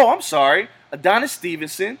things. Oh, I'm sorry. Adonis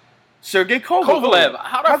Stevenson, Sergey Kovalev.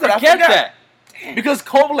 How did I forget that? Because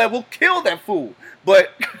Kovalev will kill that fool.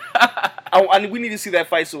 But we need to see that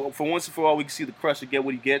fight so for once and for all we can see the Crusher get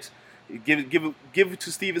what he gets. Give it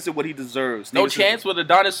to Stevenson what he deserves. Stevenson, no chance with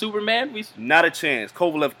Adonis Superman? Not a chance.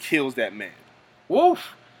 Kovalev kills that man.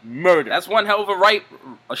 Woof. Murder. That's one hell of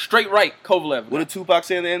a straight right, Kovalev. What did Tupac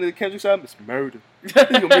say at the end of the Kendrick's album? It's murder. He's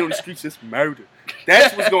going to be on the streets, it's murder.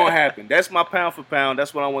 That's what's going to happen. That's my pound for pound.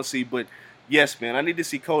 That's what I want to see. But, yes, man, I need to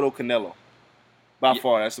see Cotto Canelo. By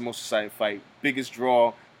far, that's the most exciting fight. Biggest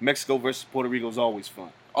draw. Mexico versus Puerto Rico is always fun.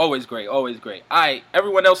 Always great, always great. All right,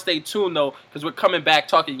 everyone else stay tuned, though, because we're coming back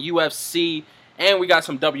talking UFC, and we got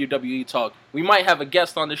some WWE talk. We might have a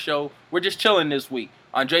guest on the show. We're just chilling this week.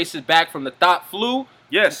 Andres is back from the thought flu.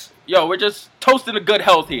 Yes. Yo, we're just toasting a good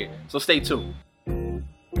health here, so stay tuned.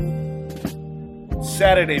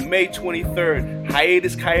 Saturday, May 23rd,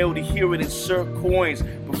 Hiatus Coyote here at Insert Coins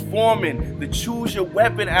performing the Choose Your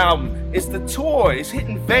Weapon album. It's the tour. It's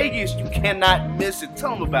hitting Vegas. You cannot miss it.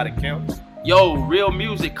 Tell them about it, Kel. Yo, real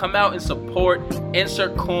music. Come out and support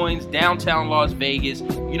Insert Coins, downtown Las Vegas.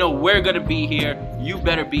 We're going to be here. You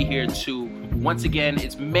better be here, too. Once again,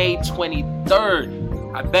 it's May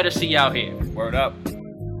 23rd. I better see you out here. Word up.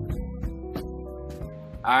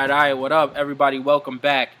 All right. What up, everybody? Welcome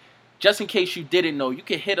back. Just in case you didn't know, you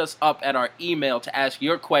can hit us up at our email to ask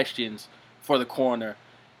your questions for The Corner.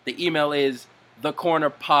 The email is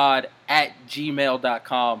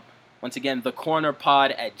thecornerpod@gmail.com. Once again,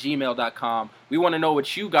 thecornerpod@gmail.com. We want to know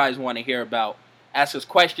what you guys want to hear about. Ask us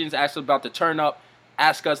questions, ask us about the turn up,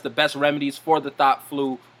 ask us the best remedies for the thought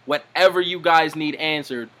flu. Whatever you guys need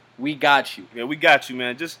answered, we got you. Yeah, we got you,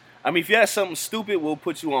 man. I mean, if you have something stupid, we'll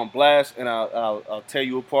put you on blast and I'll tear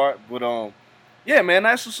you apart. But yeah, man,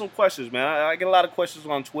 ask us some questions, man. I get a lot of questions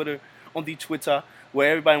on Twitter, on the Twitter,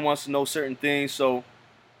 where everybody wants to know certain things. So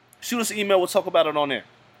shoot us an email. We'll talk about it on there.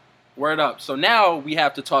 Word up. So now we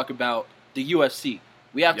have to talk about the UFC.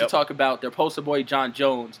 We have to talk about their poster boy, John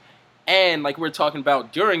Jones. And like we were talking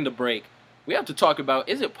about during the break, we have to talk about,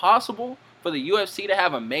 is it possible for the UFC to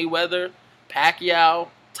have a Mayweather-Pacquiao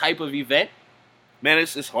type of event? Man,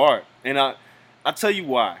 it's hard. And I'll tell you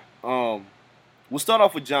why. We'll start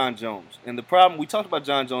off with John Jones. And the problem, we talked about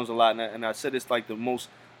John Jones a lot, and I said it's like the most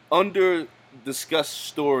under-discussed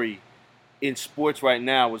story in sports right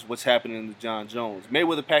now is what's happening to John Jones.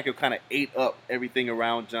 Mayweather Pacquiao kind of ate up everything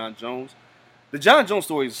around John Jones. The John Jones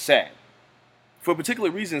story is sad for particular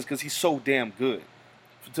reasons because he's so damn good.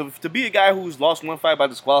 To be a guy who's lost one fight by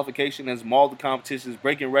disqualification, has mauled the competitions,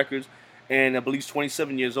 breaking records, and I believe he's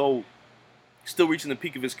 27 years old, still reaching the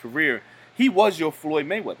peak of his career, he was your Floyd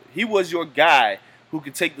Mayweather. He was your guy who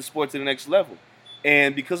could take the sport to the next level.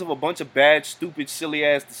 And because of a bunch of bad, stupid,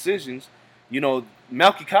 silly-ass decisions, you know,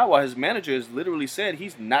 Malky Kawa, his manager, has literally said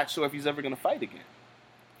he's not sure if he's ever going to fight again.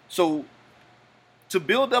 So to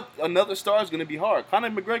build up another star is going to be hard. Conor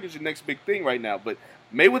McGregor's your next big thing right now. But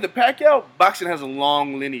Mayweather-Pacquiao, boxing has a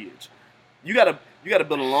long lineage. You got to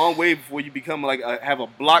build a long way before you become have a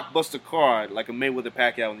blockbuster card like a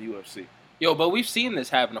Mayweather-Pacquiao in the UFC. Yo, but we've seen this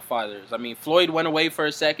happen to fighters. I mean, Floyd went away for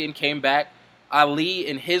a second, came back. Ali,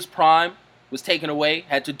 in his prime, was taken away,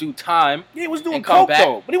 had to do time. Yeah, he was doing coke,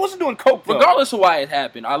 though. But he wasn't doing coke, though. Regardless of why it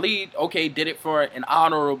happened, Ali, okay, did it for an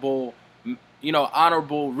honorable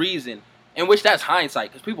reason, in which that's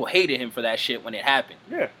hindsight, because people hated him for that shit when it happened.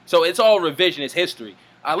 Yeah. So it's all revisionist history.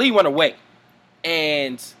 Ali went away,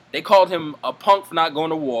 and they called him a punk for not going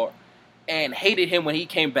to war, and hated him when he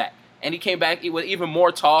came back. And he came back with even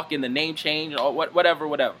more talk and the name change or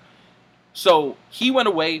whatever. So he went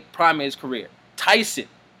away, prime of his career. Tyson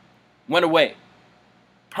went away,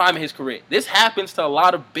 prime of his career. This happens to a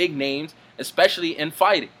lot of big names, especially in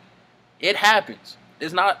fighting. It happens.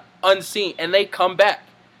 It's not unseen. And they come back.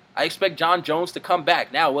 I expect John Jones to come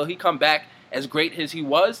back. Now, will he come back as great as he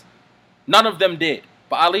was? None of them did.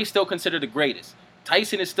 But Ali's still considered the greatest.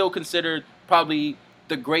 Tyson is still considered probably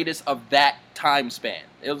the greatest of that time span.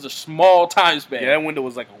 It was a small time span. Yeah, that window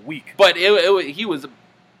was like a week. But he was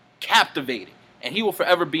captivating, and he will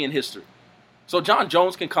forever be in history. So John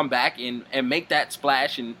Jones can come back and make that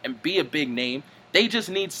splash and be a big name. They just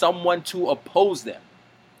need someone to oppose them.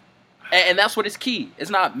 And that's what is key.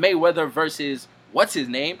 It's not Mayweather versus what's his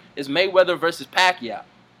name. It's Mayweather versus Pacquiao.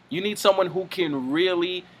 You need someone who can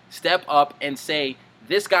really step up and say,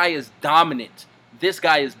 this guy is dominant. This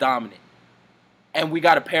guy is dominant. And we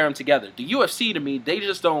got to pair them together. The UFC, to me, they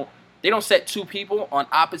don't set two people on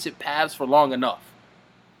opposite paths for long enough.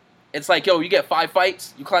 It's like, yo, you get 5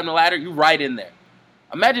 fights, you climb the ladder, you right in there.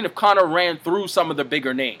 Imagine if Conor ran through some of the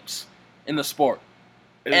bigger names in the sport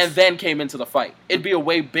and then came into the fight. It'd be a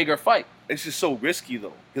way bigger fight. It's just so risky,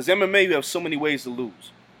 though. Because MMA, you have so many ways to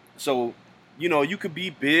lose. So, you know, you could be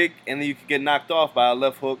big and then you could get knocked off by a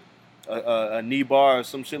left hook, a knee bar, or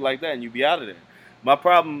some shit like that, and you'd be out of there. My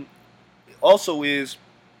problem also is,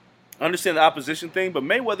 I understand the opposition thing, but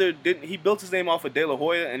Mayweather he built his name off of De La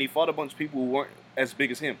Hoya, and he fought a bunch of people who weren't as big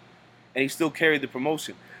as him, and he still carried the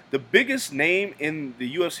promotion. The biggest name in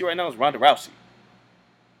the UFC right now is Ronda Rousey,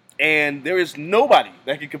 and there is nobody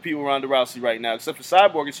that can compete with Ronda Rousey right now except for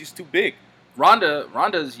Cyborg, and she's too big.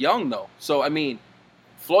 Ronda's young though, so I mean,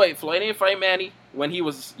 Floyd didn't fight Manny when he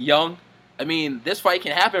was young. I mean, this fight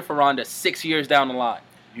can happen for Ronda 6 years down the line.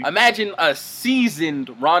 Imagine a seasoned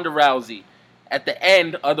Ronda Rousey at the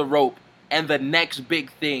end of the rope and the next big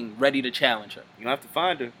thing ready to challenge her. You don't have to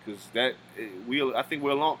find her because I think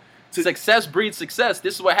we're along. Success breeds success.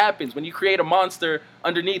 This is what happens when you create a monster.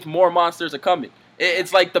 Underneath, more monsters are coming.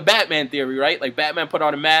 It's like the Batman theory, right? Like Batman put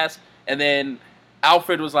on a mask, and then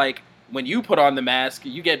Alfred was like, when you put on the mask,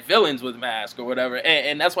 you get villains with mask or whatever,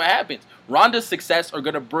 and that's what happens. Ronda's success are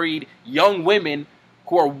going to breed young women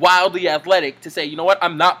who are wildly athletic to say, you know what,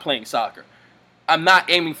 I'm not playing soccer. I'm not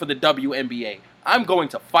aiming for the WNBA. I'm going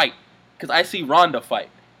to fight because I see Ronda fight,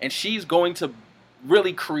 and she's going to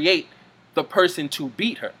really create the person to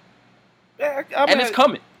beat her. Yeah, and it's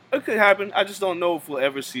coming. It could happen. I just don't know if we'll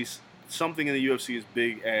ever see something in the UFC as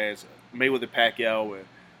big as Mayweather-Pacquiao or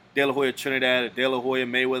De La Hoya Trinidad or De La Hoya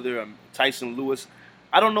Mayweather or Tyson Lewis.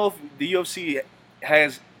 I don't know if the UFC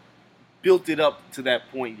has built it up to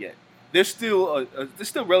that point yet. They're still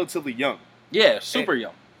relatively young. Yeah, super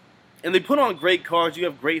young. And they put on great cards. You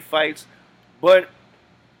have great fights, but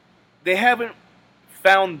they haven't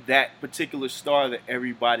found that particular star that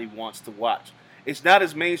everybody wants to watch. It's not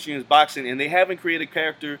as mainstream as boxing, and they haven't created a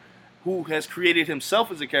character who has created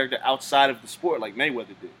himself as a character outside of the sport like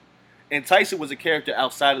Mayweather did. And Tyson was a character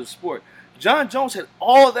outside of the sport. John Jones had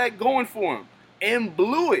all that going for him and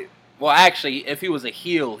blew it. Well, actually, if he was a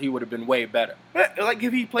heel, he would have been way better. Like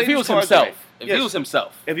if he played If he his was cards himself. right. If Yes. he was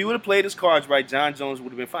himself. If he would have played his cards right, John Jones would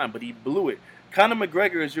have been fine. But he blew it. Conor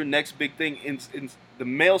McGregor is your next big thing in the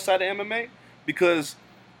male side of MMA because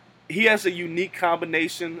he has a unique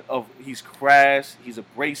combination of he's crass, he's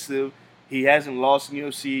abrasive, he hasn't lost in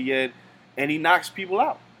UFC yet, and he knocks people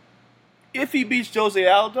out. If he beats Jose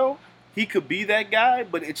Aldo, he could be that guy,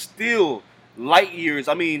 but it's still light years.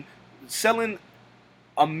 I mean, selling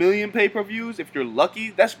 1 million pay-per-views, if you're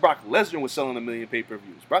lucky, that's Brock Lesnar was selling 1 million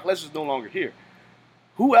pay-per-views. Brock Lesnar's no longer here.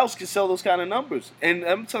 Who else can sell those kind of numbers? And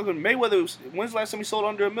I'm talking Mayweather. When's the last time he sold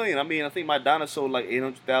under 1 million? I mean, I think Madonna sold like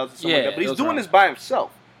 800,000, something like that. But he's doing this by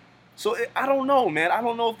himself. So I don't know, man. I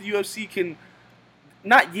don't know if the UFC can.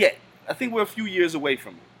 Not yet. I think we're a few years away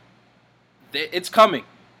from it. It's coming.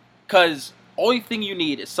 Because only thing you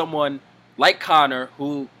need is someone like Conor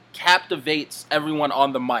who captivates everyone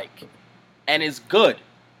on the mic and is good.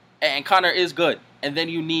 And Conor is good. And then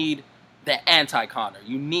you need the anti-Conor.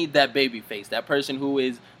 You need that baby face, that person who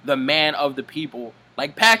is the man of the people,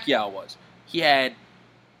 like Pacquiao was. He had,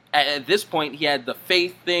 at this point, he had the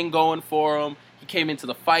faith thing going for him. He came into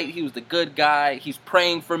the fight. He was the good guy. He's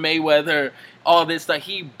praying for Mayweather, all this stuff.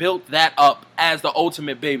 He built that up as the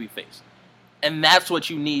ultimate baby face. And that's what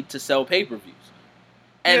you need to sell pay-per-views.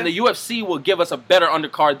 And the UFC will give us a better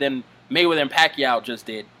undercard than Mayweather and Pacquiao just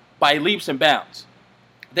did by leaps and bounds.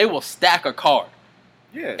 They will stack a card.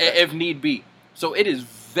 Yeah. If need be. So it is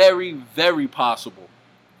very, very possible.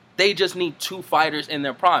 They just need 2 fighters in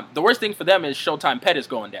their prime. The worst thing for them is Showtime Pettis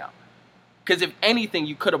going down. Because if anything,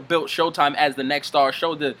 you could have built Showtime as the next star.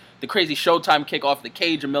 Show the crazy Showtime kick off the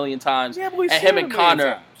cage 1 million times. Yeah, but we've and seen him it and 1 million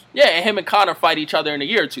Conor. times. Yeah, and him and Conor fight each other in a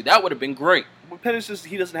year or two. That would have been great. But Pettis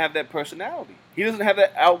he doesn't have that personality. He doesn't have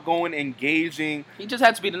that outgoing, engaging. He just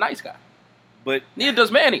had to be the nice guy. But Neither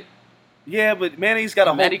does Manny. yeah, but Manny's got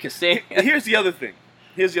a whole. Manny can sing. Here's the other thing.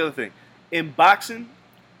 In boxing,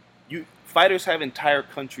 fighters have entire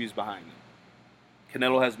countries behind them.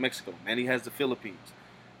 Canelo has Mexico. Manny has the Philippines.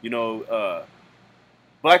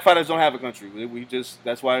 Black fighters don't have a country.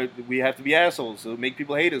 That's why we have to be assholes. So make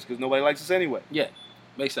people hate us because nobody likes us anyway. Yeah,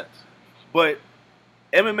 makes sense. But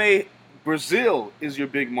MMA, Brazil is your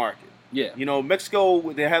big market. Yeah.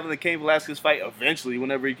 Mexico, they're having the Cain Velasquez fight eventually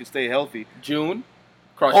whenever he can stay healthy. June,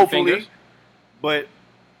 cross your fingers. But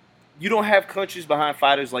you don't have countries behind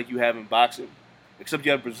fighters like you have in boxing, except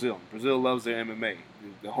you have Brazil. Brazil loves their MMA,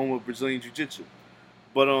 the home of Brazilian Jiu-Jitsu.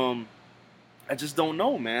 But I just don't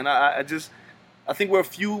know, man. I think we're a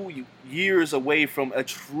few years away from a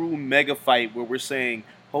true mega fight where we're saying,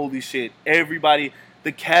 holy shit, everybody,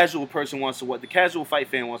 the casual person wants to watch, the casual fight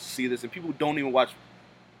fan wants to see this, and people who don't even watch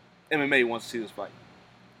MMA wants to see this fight.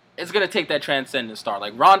 It's going to take that transcendent star.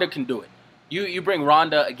 Like, Ronda can do it. You bring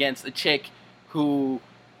Ronda against a chick who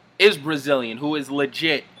is Brazilian, who is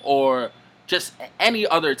legit, or just any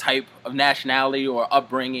other type of nationality or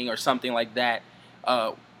upbringing or something like that.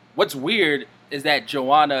 What's weird is that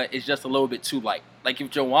Joanna is just a little bit too light. Like, if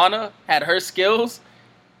Joanna had her skills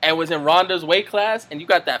and was in Ronda's weight class, and you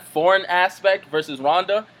got that foreign aspect versus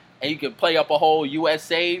Ronda, and you could play up a whole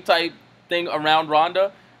USA type thing around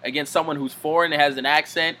Ronda against someone who's foreign and has an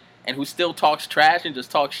accent and who still talks trash and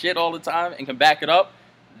just talks shit all the time and can back it up,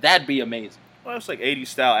 that'd be amazing. Well, it's like 80s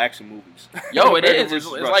style action movies. Yo, it is. It's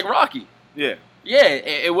like Rocky. Yeah. Yeah,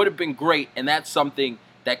 it would have been great, and that's something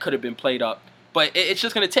that could have been played up. But it's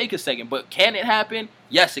just going to take a second. But can it happen?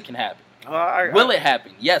 Yes, it can happen. Will it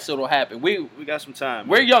happen? Yes, it'll happen. We got some time.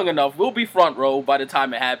 We're young enough. We'll be front row by the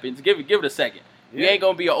time it happens. Give it a second. Yeah. We ain't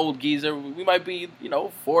going to be an old geezer. We might be,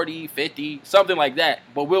 40, 50, something like that.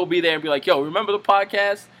 But we'll be there and be like, yo, remember the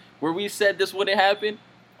podcast where we said this wouldn't happen?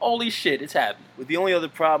 Holy shit, it's happening. But the only other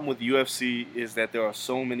problem with the UFC is that there are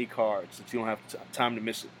so many cards that you don't have time to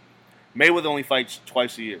miss it. Mayweather only fights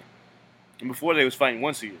twice a year. And before they was fighting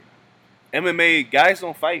once a year. MMA, guys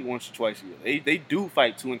don't fight once or twice a year. They do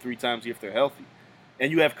fight 2 and 3 times a year if they're healthy.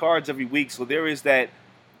 And you have cards every week, so there is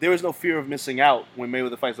no fear of missing out when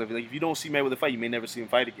Mayweather fights. Like if you don't see Mayweather fight, you may never see him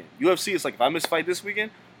fight again. UFC is like, if I miss a fight this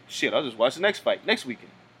weekend, shit, I'll just watch the next fight next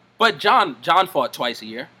weekend. But John fought twice a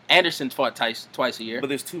year. Anderson fought twice a year. But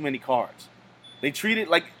there's too many cards. They treat it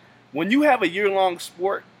like, when you have a year-long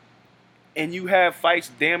sport and you have fights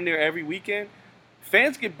damn near every weekend,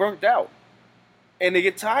 fans get burnt out and they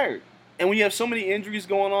get tired. And when you have so many injuries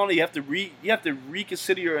going on, you have to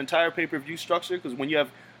reconsider your entire pay-per-view structure, because when you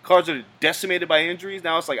have cards that are decimated by injuries,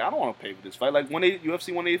 now it's like, I don't want to pay for this fight. Like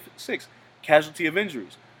UFC 186, casualty of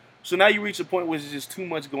injuries. So now you reach a point where there's just too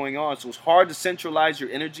much going on. So it's hard to centralize your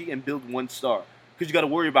energy and build one star because you got to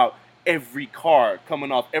worry about every card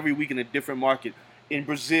coming off every week in a different market. In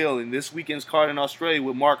Brazil, and this weekend's card in Australia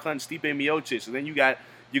with Mark Hunt, Stipe Miocic, and then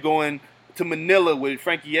you're going to Manila with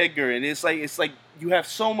Frankie Edgar, and it's like you have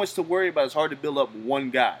so much to worry about. It's hard to build up one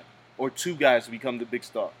guy or two guys to become the big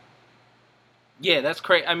star. Yeah, that's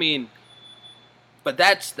crazy. I mean, but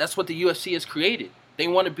that's what the UFC has created. They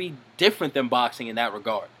want to be different than boxing in that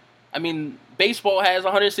regard. I mean, baseball has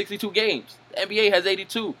 162 games. The NBA has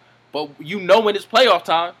 82. But when it's playoff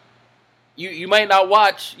time, you might not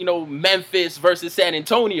watch, Memphis versus San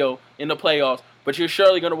Antonio in the playoffs, but you're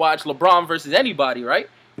surely going to watch LeBron versus anybody, right?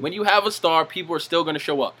 When you have a star, people are still going to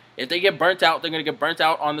show up. If they get burnt out, they're going to get burnt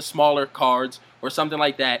out on the smaller cards or something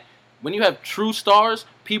like that. When you have true stars,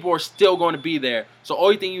 people are still going to be there. So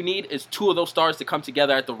only thing you need is two of those stars to come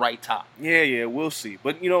together at the right time. Yeah, we'll see.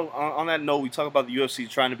 But, on that note, we talk about the UFC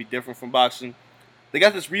trying to be different from boxing. They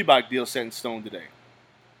got this Reebok deal set in stone today.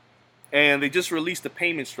 And they just released the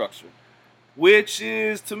payment structure, which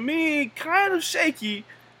is, to me, kind of shaky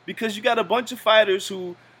because you got a bunch of fighters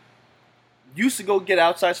who used to go get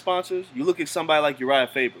outside sponsors. You look at somebody like Uriah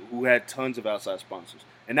Faber, who had tons of outside sponsors.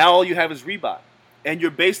 And now all you have is Reebok. And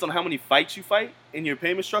you're based on how many fights you fight in your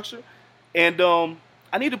payment structure. And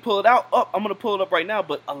I need to pull it out. I'm going to pull it up right now.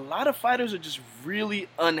 But a lot of fighters are just really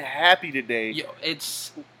unhappy today. Yo,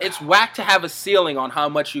 it's whack to have a ceiling on how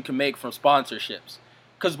much you can make from sponsorships.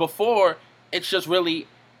 Because before, it's just really,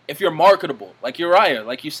 if you're marketable, like Uriah,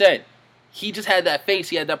 like you said, he just had that face,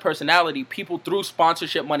 he had that personality. People threw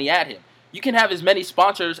sponsorship money at him. You can have as many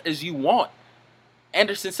sponsors as you want.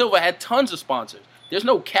 Anderson Silva had tons of sponsors. There's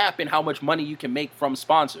no cap in how much money you can make from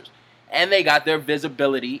sponsors. And they got their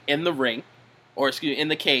visibility in the ring, in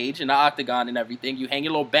the cage, in the octagon and everything. You hang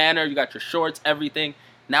your little banner, you got your shorts, everything.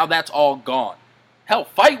 Now that's all gone. Hell,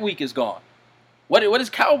 Fight Week is gone. What is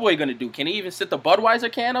Cowboy going to do? Can he even sit the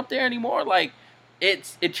Budweiser can up there anymore? Like,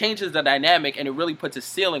 it changes the dynamic, and it really puts a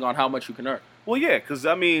ceiling on how much you can earn. Well, yeah, because,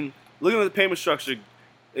 looking at the payment structure,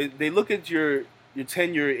 they look at your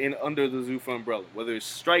tenure in under the Zuffa umbrella, whether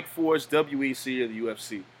it's Strikeforce, WEC, or the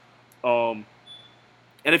UFC.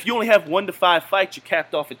 And if you only have 1 to 5 fights, you're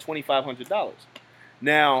capped off at $2,500.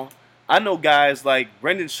 Now, I know guys like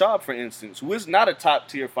Brendan Schaub, for instance, who is not a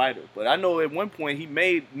top-tier fighter, but I know at one point he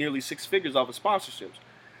made nearly 6 figures off of sponsorships.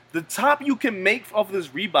 The top you can make off of this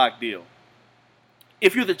Reebok deal,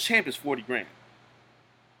 if you're the champ, is $40,000.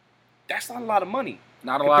 That's not a lot of money.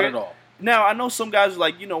 Not a lot at all. Now, I know some guys are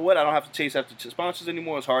like, you know what, I don't have to chase after sponsors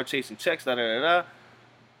anymore. It's hard chasing checks, da-da-da-da.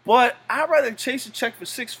 But I'd rather chase a check for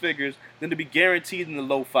 6 figures than to be guaranteed in the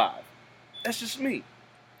low 5. That's just me.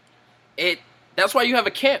 That's why you have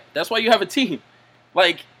a camp. That's why you have a team.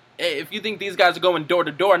 Like, if you think these guys are going door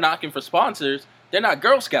to door knocking for sponsors, they're not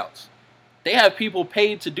Girl Scouts. They have people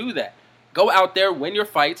paid to do that. Go out there, win your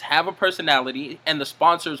fights, have a personality, and the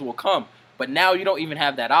sponsors will come. But now you don't even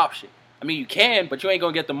have that option. I mean, you can, but you ain't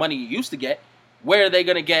going to get the money you used to get. Where are they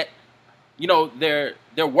going to get,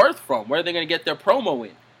 their worth from? Where are they going to get their promo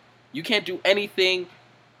in? You can't do anything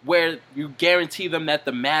where you guarantee them that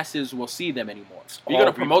the masses will see them anymore. You're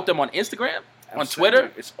going to promote them on Instagram, on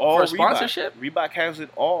Twitter, it's all for sponsorship? Reebok has it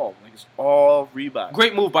all. Like, it's all Reebok.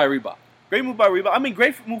 Great move by Reebok. Great move by Reebok. I mean,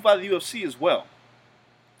 great move by the UFC as well.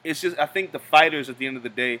 It's just, I think the fighters at the end of the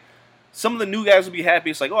day, some of the new guys will be happy.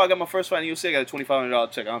 It's like, I got my first fight in the UFC, I got a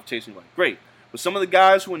 $2,500 check. I don't have to chase anybody. Great. But some of the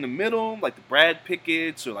guys who are in the middle, like the Brad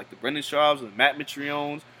Pickett's or like the Brendan Schaubs or the Matt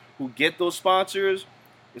Mitriones, who get those sponsors,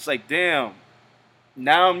 it's like, damn,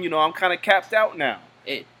 now I'm kind of capped out now.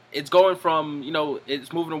 It's going from,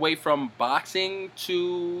 it's moving away from boxing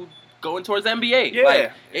to going towards NBA. Yeah.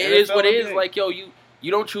 Like, it is what it is. NBA. Like,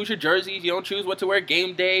 you don't choose your jerseys. You don't choose what to wear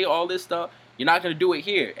game day, all this stuff. You're not going to do it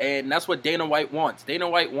here. And that's what Dana White wants. Dana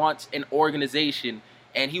White wants an organization,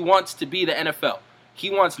 and he wants to be the NFL. He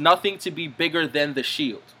wants nothing to be bigger than the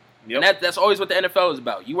Shield. Yep. And that's always what the NFL is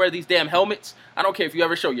about. You wear these damn helmets. I don't care if you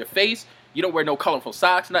ever show your face. You don't wear no colorful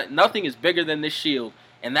socks. Nothing is bigger than this Shield.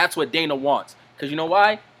 And that's what Dana wants. Because you know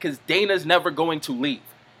why? Because Dana's never going to leave.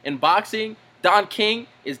 In boxing, Don King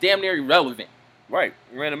is damn near irrelevant. Right.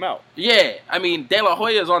 Ran him out. Yeah. I mean, De La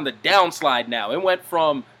Hoya is on the downslide now. It went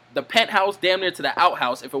from the penthouse damn near to the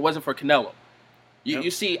outhouse if it wasn't for Canelo.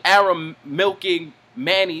 You see Aaron milking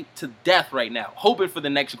Manny to death right now, hoping for the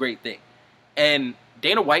next great thing. And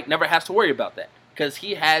Dana White never has to worry about that because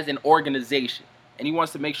he has an organization. And he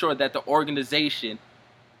wants to make sure that the organization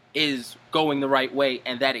is going the right way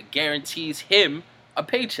and that it guarantees him a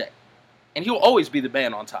paycheck. And he'll always be the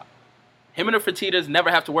man on top. Him and the Fertittas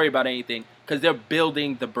never have to worry about anything because they're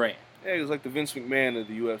building the brand. Yeah, he was like the Vince McMahon of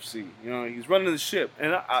the UFC. You know, he's running the ship.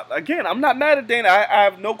 And again, I'm not mad at Dana. I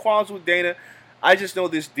have no qualms with Dana. I just know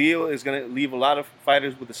this deal is going to leave a lot of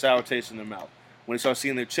fighters with a sour taste in their mouth when they start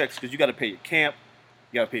seeing their checks, because you got to pay your camp,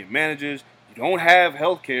 you got to pay your managers, you don't have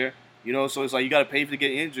health care, you know, so it's like you got to pay to get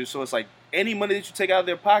injured. So it's like any money that you take out of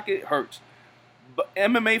their pocket hurts. But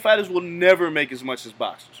MMA fighters will never make as much as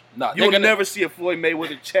boxers. No, you will never see a Floyd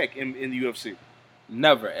Mayweather check in the UFC.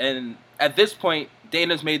 Never. And at this point,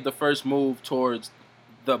 Dana's made the first move towards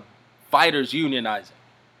the fighters unionizing.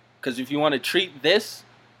 Because if you want to treat this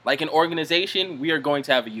like an organization, we are going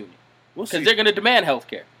to have a union. Because they're going to demand health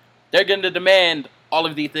care. They're going to demand all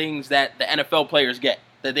of the things that the NFL players get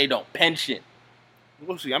that they don't. Pension.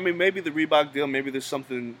 We'll see. I mean, maybe the Reebok deal, maybe there's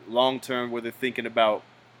something long-term where they're thinking about,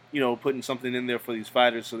 you know, putting something in there for these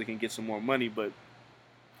fighters so they can get some more money. But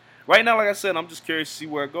right now, like I said, I'm just curious to see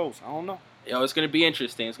where it goes. I don't know. Yo, it's going to be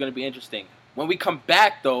interesting. It's going to be interesting. When we come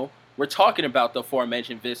back, though, we're talking about the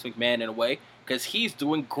aforementioned Vince McMahon in a way, because he's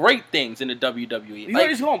doing great things in the WWE. You heard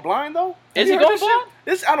he's going blind, though? Is he going blind?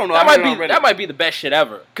 I don't know. That might be the best shit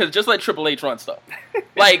ever. Because just let Triple H run stuff.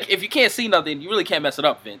 Like, if you can't see nothing, you really can't mess it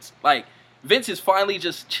up, Vince. Like, Vince is finally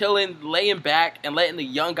just chilling, laying back, and letting the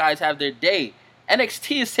young guys have their day.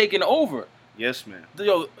 NXT is taking over. Yes, man.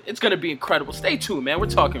 Yo, it's going to be incredible. Stay tuned, man. We're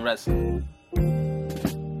talking wrestling.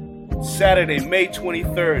 Saturday, May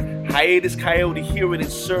 23rd, Hiatus Coyote here at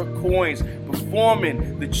Insert Coins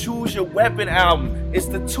performing the Choose Your Weapon album. It's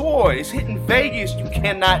the tour. It's hitting Vegas. You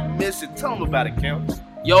cannot miss it. Tell them about it, Kel.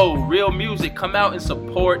 Yo, real music. Come out and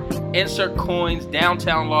support Insert Coins,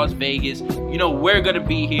 downtown Las Vegas. You know, we're going to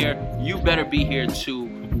be here. You better be here, too.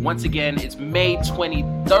 Once again, it's May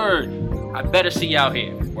 23rd. I better see you out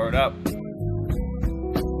here. Word up.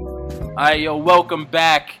 All right, yo, welcome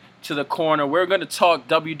back to the corner. We're going to talk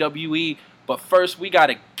WWE, but first we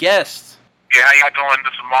got a guest. Yeah, how y'all doing?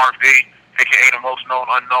 This is Marv D, a.k.a. the most known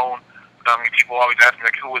unknown. I mean, people always ask me,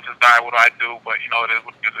 like, who is this guy? What do I do? But, you know,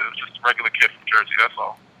 it's just a regular kid from Jersey, that's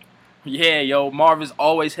all. Yeah, yo, Marv is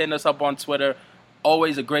always hitting us up on Twitter,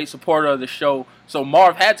 always a great supporter of the show. So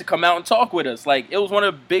Marv had to come out and talk with us. Like, it was one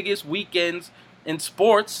of the biggest weekends in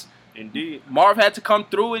sports. Indeed. Marv had to come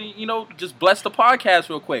through and, you know, just bless the podcast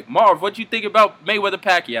real quick. Marv, what you think about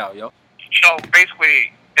Mayweather-Pacquiao, yo? You know,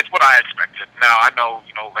 basically, it's what I expected. Now, I know,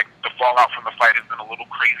 you know, like, the fallout from the fight has been a little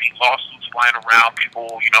crazy. Lawsuits flying around, people,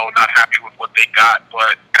 you know, not happy with what they got.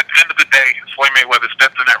 But at the end of the day, Floyd Mayweather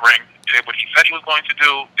stepped in that ring, did what he said he was going to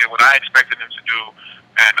do, did what I expected him to do,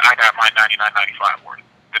 and I got my $99.95 worth.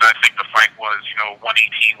 Did I think the fight was, you know,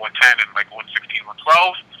 118, 110, and like 116, 112?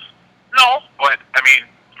 No, but, I mean,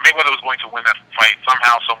 Mayweather was going to win that fight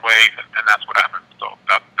somehow, some way, and that's what happened. So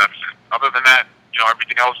that's it. Other than that, you know,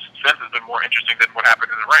 everything else since has been more interesting than what happened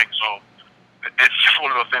in the ring. So it's just one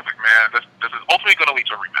of those things, like, man, this is ultimately going to lead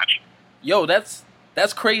to a rematch. Yo,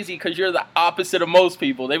 that's crazy, because you're the opposite of most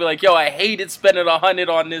people. They be like, yo, I hated spending $100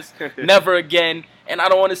 on this, never again, and I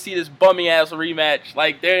don't want to see this bummy-ass rematch.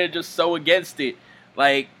 Like, they're just so against it.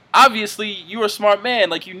 Like, obviously, you were a smart man.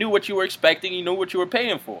 Like, you knew what you were expecting. You knew what you were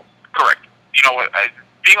paying for. Correct. You know what?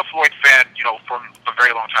 Being a Floyd fan, you know, from a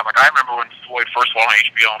very long time. Like, I remember when Floyd first fought on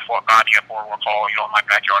HBO and fought Gandhi at Boardwalk Hall, you know, in my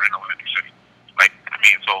backyard in Atlantic City. Like, I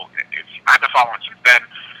mean, so I've been following since then.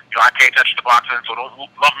 You know, I pay attention to boxing, so don't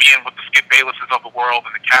lump me in with the Skip Baylesses of the world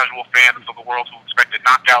and the casual fans of the world who expected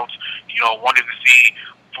knockouts, you know, wanted to see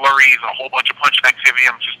flurries and a whole bunch of punching activity.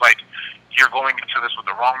 I'm just like, you're going into this with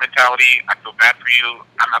the wrong mentality. I feel bad for you.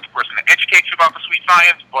 I'm not the person to educate you about the sweet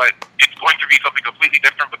science, but it's going to be something completely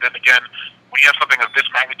different. But then again, when you have something of this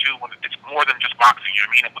magnitude, when it's more than just boxing, you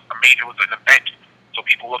know what I mean? It was amazing. It was an event. So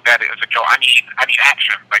people looked at it as like, yo, I need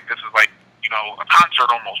action. Like, this is like, you know, a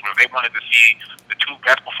concert almost, where they wanted to see the two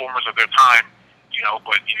best performers of their time, you know,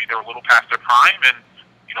 but you know, they were a little past their prime, and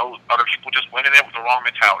you know, other people just went in there with the wrong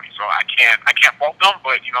mentality. So I can't fault them,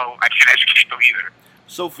 but you know, I can't educate them either.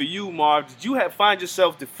 So for you, Marv, did you find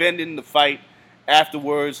yourself defending the fight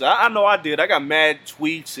afterwards? I know I did. I got mad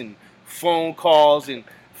tweets and phone calls and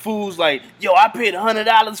fools like, yo, I paid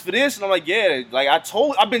 $100 for this, and I'm like, yeah, like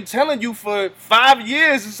I've been telling you for 5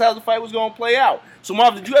 years this is how the fight was gonna play out. So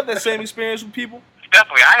Marv, did you have that same experience with people?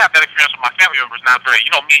 Definitely, I have that experience with my family members. Not very,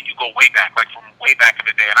 you know, me and you go way back, like from way back in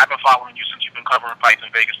the day, and I've been following you since you've been covering fights in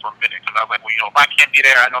Vegas for a minute. Because I was like, well, you know, if I can't be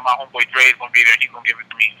there, I know my homeboy Dre is gonna be there. He's gonna give it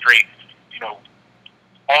to me straight, you know,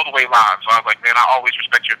 all the way live. So I was like, man, I always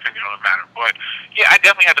respect your opinion on the matter. But yeah, I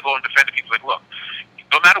definitely had to go and defend the people. Like, look,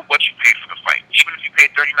 no matter what you paid for the fight, even if you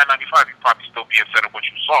paid $39.95, you'd probably still be upset at what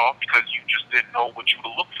you saw because you just didn't know what you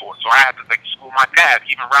would look for. So I had to like school my dad,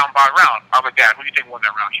 even round by round. I was like, Dad, who do you think won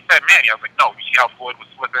that round? He said, Manny. I was like, no. You see how Floyd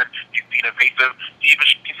was slipping? He's being evasive. He even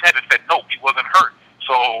shook his head and said, no, he wasn't hurt.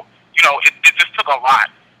 So it just took a lot.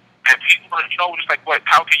 And people, just like, what?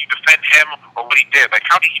 How can you defend him or what he did? Like,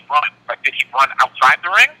 how did he run? Like, did he run outside the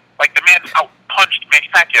ring? Like, the man out-punched Manny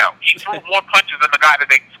Pacquiao. He threw more punches than the guy that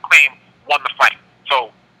they claim won the fight.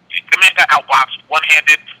 So, the man got outboxed,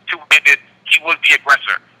 one-handed, two-handed. He was the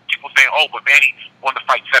aggressor. People saying, oh, but Manny won the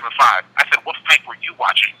fight 7-5. I said, what fight were you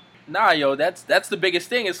watching? Nah, yo, that's the biggest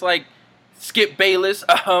thing. It's like Skip Bayless,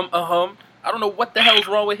 I don't know what the hell's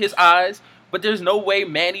wrong with his eyes, but there's no way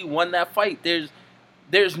Manny won that fight.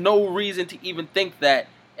 There's no reason to even think that,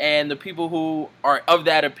 and the people who are of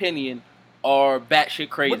that opinion are batshit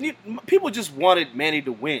crazy. People just wanted Manny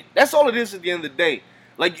to win. That's all it is at the end of the day.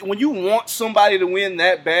 Like, when you want somebody to win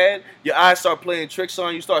that bad, your eyes start playing tricks on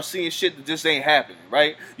you. You start seeing shit that just ain't happening,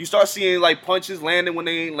 right? You start seeing, like, punches landing when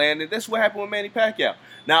they ain't landing. That's what happened with Manny Pacquiao.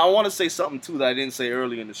 Now, I want to say something, too, that I didn't say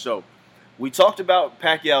earlier in the show. We talked about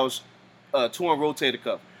Pacquiao's torn rotator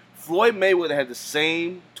cuff. Floyd Mayweather had the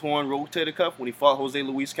same torn rotator cuff when he fought Jose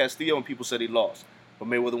Luis Castillo, and people said he lost. But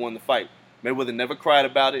Mayweather won the fight. Mayweather never cried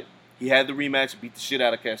about it. He had the rematch and beat the shit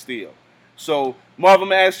out of Castillo. So, Marv, I'm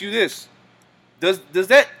going to ask you this. Does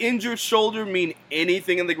that injured shoulder mean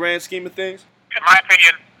anything in the grand scheme of things? In my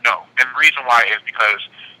opinion, no. And the reason why is because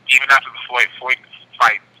even after the Floyd fight,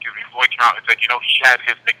 Floyd came out and said, he had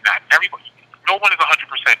his knick-knack. No one is 100%.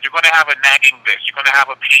 You're going to have a nagging this. You're going to have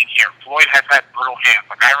a pain here. Floyd has had brittle hands.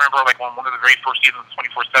 Like, I remember, like, on one of the very first seasons of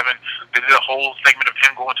 24/7, they did a whole segment of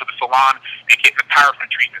him going to the salon and getting the paraffin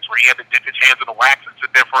treatments where he had to dip his hands in the wax and sit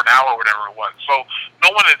there for an hour or whatever it was. So no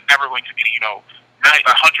one is ever going to be,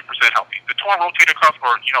 100% healthy. The torn rotator cuff,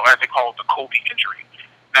 or, as they call it, the Kobe injury.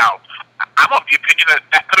 Now, I'm of the opinion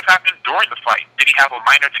that could have happened during the fight. Did he have a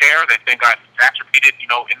minor tear that then got exacerbated,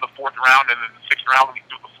 in the 4th round and then the 6th round when he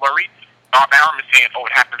threw the flurry? Bob Arum is saying,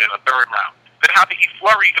 it happened in the 3rd round. Then how did he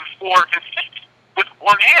flurry and floor his feet with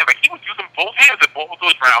one hand? Like, he was using both hands at both of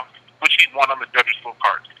those rounds, which he won on the judges'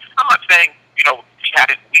 scorecards. I'm not saying, he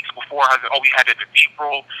had it weeks before. He had it in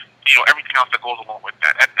April. Everything else that goes along with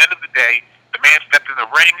that. At the end of the day, the man stepped in the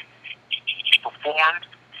ring, he performed,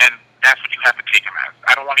 and that's what you have to take him as.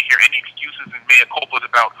 I don't want to hear any excuses and mea culpas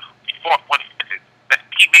about he fought when he did.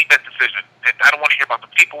 He made that decision. I don't want to hear about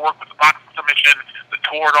the paperwork with the boxing submission, the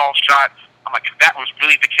Toradol shot. I'm like, if that was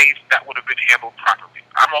really the case, that would have been handled properly.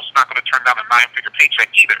 I'm also not going to turn down a 9-figure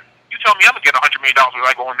paycheck either. You tell me I'm going to get $100 million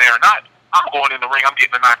whether I go in there or not. I'm going in the ring, I'm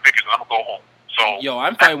getting the 9 figures, and I'm going to go home. So, yo,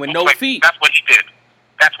 I'm fighting with no feet. That's what he did.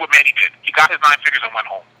 That's what Manny did. He got his 9 figures and went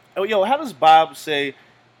home. Oh, yo, how does Bob say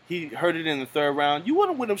he hurt it in the 3rd round? You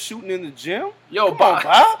wasn't with him shooting in the gym? Yo, Bob.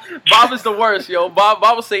 Bob is the worst, yo. Bob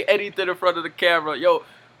will say anything in front of the camera. Yo,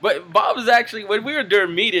 but Bob is actually, when we were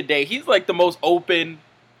during media day, he's like the most open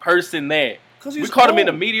person there. We caught him in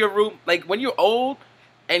the media room. Like, when you're old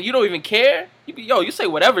and you don't even care, you say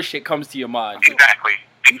whatever shit comes to your mind. Exactly.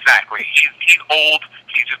 He's old.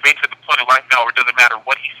 He's just made to the point of life now where it doesn't matter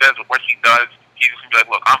what he says or what he does. He's just going to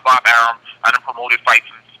be like, look, I'm Bob Arum. I done promoted fights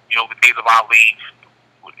since, the days of Ali.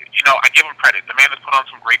 I give him credit. The man has put on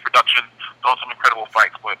some great productions, done some incredible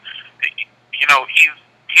fights, but,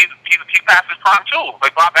 he's past his prime too.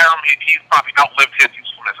 Like, Bob Arum, he's probably outlived his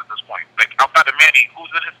usefulness at this point. Like, outside of Manny,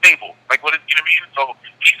 who's in his stable? Like, what is, what I mean? So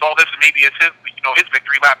he saw this and maybe it's his, his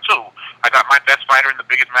victory lap too. I got my best fighter in the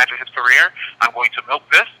biggest match of his career. I'm going to milk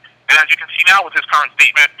this. And as you can see now with his current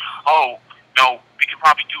statement, we can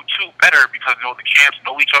probably do 2 better because, the camps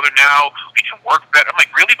know each other now. We can work better. I'm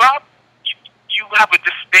like, really, Bob? You have a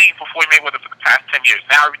disdain for Floyd Mayweather for the past 10 years.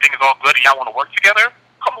 Now everything is all good and y'all want to work together?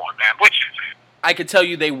 Come on, man. Which is it? I could tell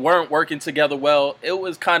you they weren't working together well. It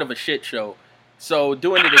was kind of a shit show. So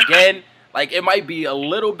doing it again, like, it might be a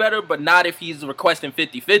little better, but not if he's requesting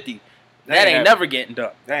 50-50. That ain't never getting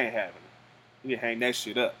done. That ain't happening. You hang that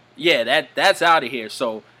shit up. Yeah, that's out of here.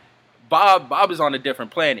 So Bob is on a different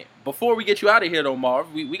planet. Before we get you out of here, though,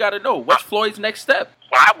 Marv, we got to know, what's Floyd's next step?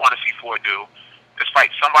 What I want to see Floyd do is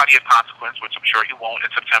fight somebody of consequence, which I'm sure he won't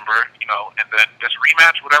in September, and then this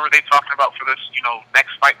rematch, whatever they're talking about for this,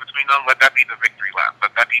 next fight between them, let that be the victory lap.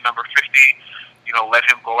 Let that be number 50. Let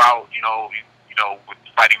him go out, with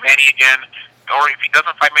fighting Manny again. Or if he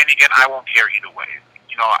doesn't fight Manny again, I won't care either way.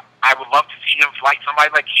 I would love to see him fight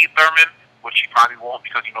somebody like Keith Thurman, which he probably won't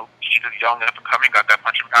because, Keith is young and up and coming, got that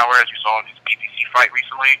punching power, as you saw in his PBC fight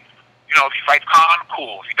recently. If he fights Khan,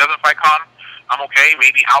 cool. If he doesn't fight Khan, I'm okay.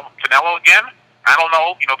 Maybe Canelo again. I don't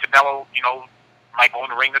know. Canelo, might go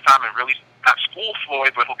in the ring this time and really not school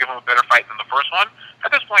Floyd, but he'll give him a better fight than the first one.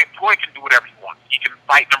 At this point, Floyd can do whatever he wants. He can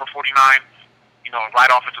fight number 49,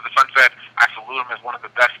 ride off into the sunset. I salute him as one of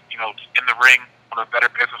the best, in the ring, one of the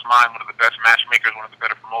better business minds, one of the best matchmakers, one of the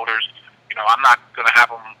better promoters. I'm not going to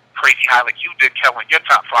have him crazy high like you did, Kellen, your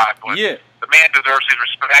top 5, but the man deserves his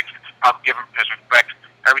respect. I'll give him his respect.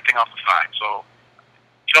 Everything else aside. So,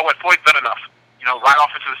 you know what? Floyd's done enough. You know, ride off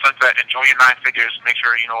into the sunset, enjoy your 9 figures, make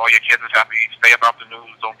sure, you know, all your kids is happy, stay above the news,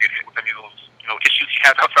 don't get hit with any of those, you know, issues he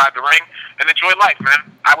has outside the ring, and enjoy life, man.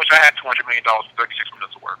 I wish I had $200 million for 36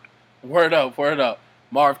 minutes of work. Word up, word up.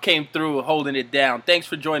 Marv came through holding it down. Thanks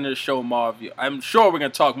for joining the show, Marv. I'm sure we're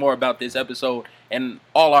going to talk more about this episode and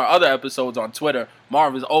all our other episodes on Twitter.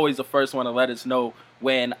 Marv is always the first one to let us know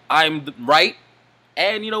when I'm right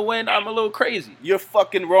and, you know, when I'm a little crazy. You're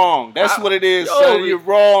fucking wrong. That's what it is, son. You're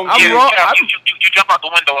wrong. I'm wrong. You jump out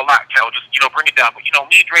the window a lot, Kel. Just, you know, bring it down. But, you know,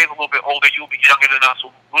 me and Dre's a little bit older. You'll be younger than us.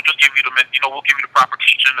 So we'll just give you we'll give you the proper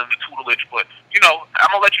teaching and the tutelage. But, you know, I'm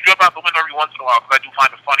going to let you jump out the window every once in a while because I do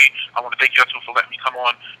find it funny. I want to thank you for letting me come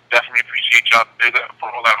on. Definitely appreciate y'all for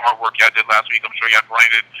all that hard work y'all did last week. I'm sure y'all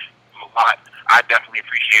grinded a lot. I definitely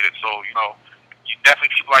appreciate it. So, you know,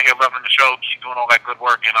 definitely people out here loving the show. Keep doing all that good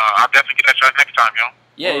work. And I'll definitely get that shot next time, yo.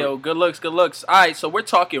 Yeah, yo, good looks, good looks. All right, so we're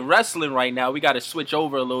talking wrestling right now. We got to switch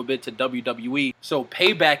over a little bit to WWE. So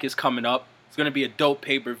Payback is coming up. It's going to be a dope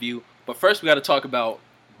pay-per-view. But first, we got to talk about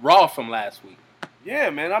Raw from last week. Yeah,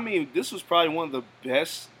 man. I mean, this was probably one of the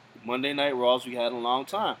best Monday Night Raws we had in a long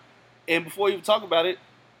time. And before you even talk about it,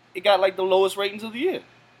 it got like the lowest ratings of the year.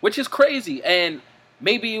 Which is crazy. And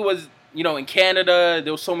maybe it was, you know, in Canada,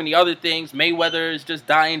 there was so many other things. Mayweather is just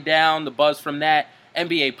dying down, the buzz from that,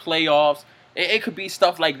 NBA playoffs. It could be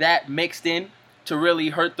stuff like that mixed in to really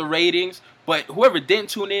hurt the ratings. But whoever didn't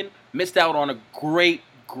tune in missed out on a great,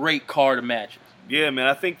 great card of matches. Yeah, man.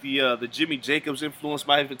 I think the Jimmy Jacobs influence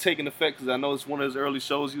might have been taking effect because I know it's one of his early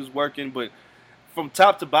shows he was working. But from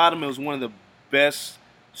top to bottom, it was one of the best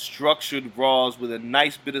structured Raws with a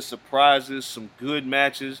nice bit of surprises, some good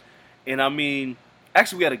matches. And, I mean,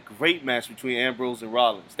 actually we had a great match between Ambrose and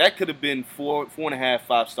Rollins. That could have been 4.5,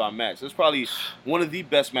 5-star match. That's probably one of the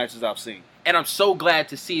best matches I've seen. And I'm so glad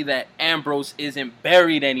to see that Ambrose isn't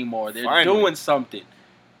buried anymore. They're doing something.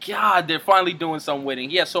 God, they're finally doing something with him.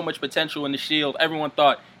 He has so much potential in the Shield. Everyone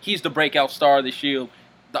thought he's the breakout star of the Shield.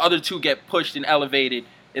 The other two get pushed and elevated.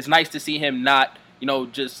 It's nice to see him not, you know,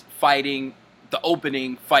 just fighting the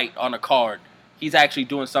opening fight on a card. He's actually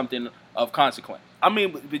doing something of consequence. I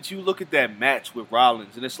mean, but you look at that match with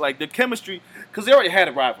Rollins, and it's like the chemistry, because they already had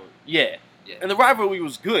a rivalry. Yeah. And the rivalry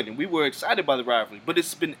was good, and we were excited by the rivalry, but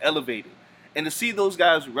it's been elevated. And to see those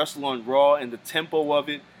guys wrestle on Raw and the tempo of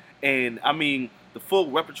it, and, I mean, the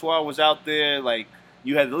full repertoire was out there. Like,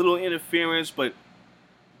 you had a little interference, but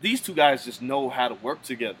these two guys just know how to work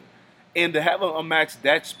together. And to have a match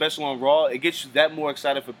that special on Raw, it gets you that more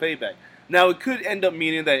excited for Payback. Now, it could end up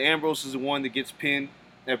meaning that Ambrose is the one that gets pinned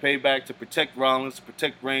at Payback to protect Rollins, to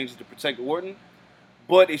protect Reigns, to protect Orton.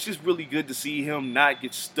 But it's just really good to see him not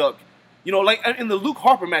get stuck. You know, like in the Luke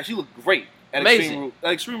Harper match, he looked great. At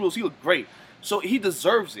Extreme Rules, he looked great. So he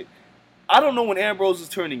deserves it. I don't know when Ambrose is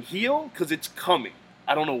turning heel because it's coming.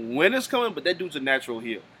 I don't know when it's coming, but that dude's a natural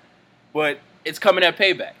heel. But it's coming at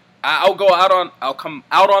Payback. I'll come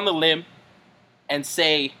out on the limb and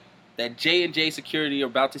say that J&J Security are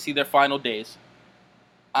about to see their final days.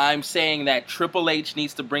 I'm saying that Triple H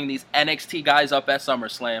needs to bring these NXT guys up at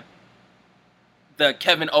SummerSlam. The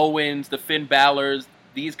Kevin Owens, the Finn Balor's,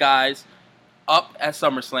 these guys up at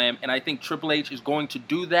SummerSlam. And I think Triple H is going to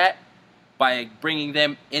do that by bringing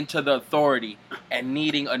them into the Authority and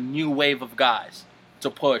needing a new wave of guys to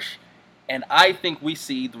push. And I think we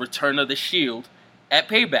see the return of the Shield at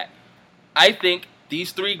Payback. I think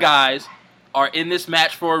these three guys are in this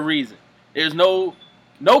match for a reason. There's no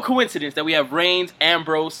coincidence that we have Reigns,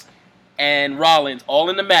 Ambrose, and Rollins all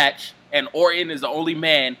in the match, and Orton is the only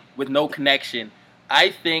man with no connection. I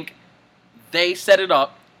think they set it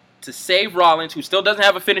up to save Rollins, who still doesn't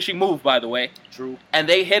have a finishing move, by the way. True. And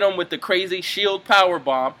they hit him with the crazy Shield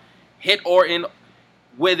powerbomb, hit Orton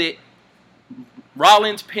with it.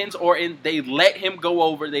 Rollins pins Orton. They let him go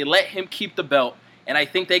over. They let him keep the belt. And I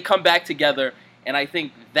think they come back together. And I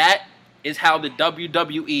think that is how the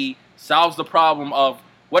WWE solves the problem of,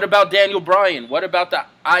 what about Daniel Bryan? What about the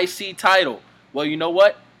IC title? Well, you know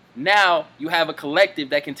what? Now you have a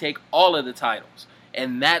collective that can take all of the titles.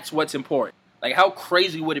 And that's what's important. Like, how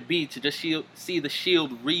crazy would it be to just see the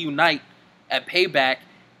Shield reunite at Payback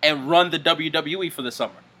and run the WWE for the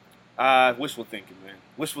summer? Wishful thinking, man.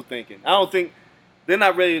 Wishful thinking. I don't think they're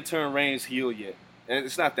not ready to turn Reigns heel yet. And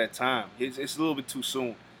it's not that time. It's a little bit too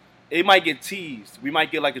soon. It might get teased. We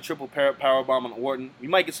might get like a triple powerbomb on Orton. We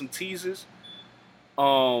might get some teases.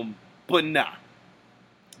 But nah.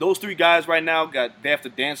 Those three guys right now they have to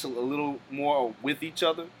dance a little more with each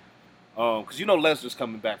other. Because you know Lesnar's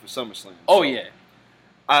coming back for SummerSlam. Oh, yeah.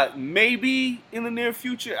 Maybe in the near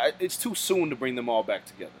future. It's too soon to bring them all back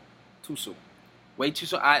together. Too soon. Way too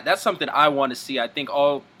soon. That's something I want to see. I think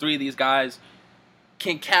all three of these guys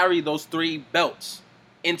can carry those 3 belts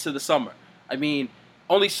into the summer. I mean,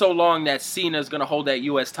 only so long that Cena is going to hold that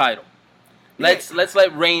U.S. title. Let's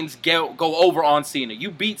let Reigns go over on Cena.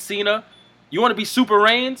 You beat Cena. You want to be Super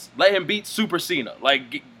Reigns? Let him beat Super Cena.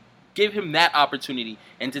 Like, give him that opportunity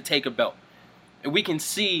and to take a belt. And we can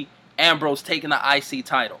see Ambrose taking the IC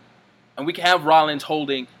title. And we can have Rollins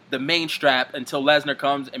holding the main strap until Lesnar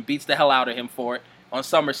comes and beats the hell out of him for it on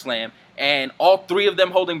SummerSlam. And all 3 of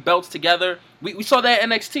them holding belts together. We saw that at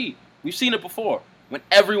NXT. We've seen it before. When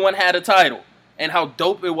everyone had a title. And how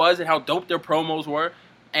dope it was and how dope their promos were.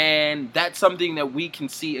 And that's something that we can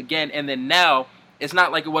see again. And then now, it's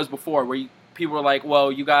not like it was before where people were like,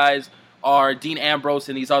 well, you guys are Dean Ambrose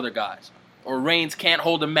and these other guys. Or Reigns can't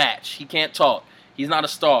hold a match. He can't talk. He's not a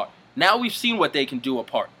star. Now we've seen what they can do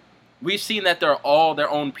apart. We've seen that they're all their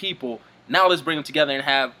own people. Now let's bring them together and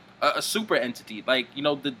have a super entity. Like, you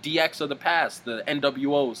know, the DX of the past, the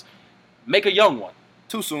NWOs. Make a young one.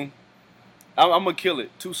 Too soon. I'm going to kill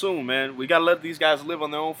it. Too soon, man. We got to let these guys live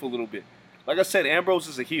on their own for a little bit. Like I said, Ambrose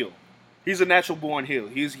is a heel. He's a natural-born heel.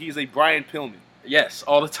 He's a Brian Pillman. Yes,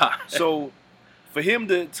 all the time. So, for him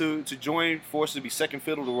to join forces to be second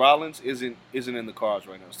fiddle to Rollins isn't in the cards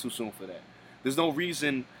right now. It's too soon for that. There's no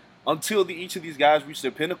reason until each of these guys reach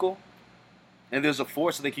their pinnacle, and there's a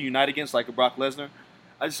force that they can unite against, like a Brock Lesnar.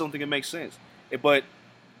 I just don't think it makes sense. But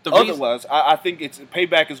otherwise, I think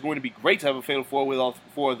Payback is going to be great to have a Fatal 4 with all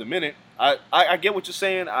 4 of them in it. I get what you're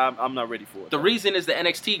saying. I'm not ready for it. The reason is the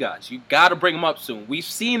NXT guys. You got to bring them up soon. We've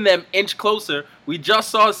seen them inch closer. We just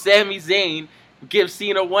saw Sami Zayn give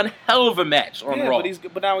Cena one hell of a match on Raw.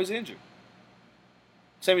 But now he's injured.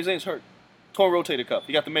 Sami Zayn's hurt. Torn rotator cuff.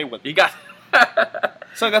 He got the Mayweather. He got...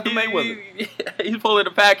 So I got the Mayweather. He's pulling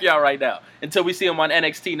the Pacquiao right now. Until we see him on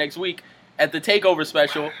NXT next week at the TakeOver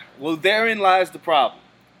special. Well, therein lies the problem.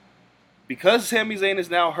 Because Sami Zayn is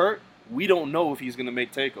now hurt, we don't know if he's going to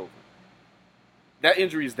make TakeOver. That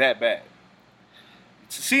injury is that bad.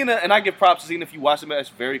 Cena, and I give props to Cena if you watch the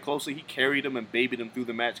match very closely, he carried him and babied him through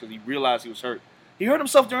the match because he realized he was hurt. He hurt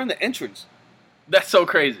himself during the entrance. That's so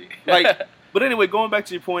crazy. But anyway, going back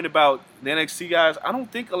to your point about the NXT guys, I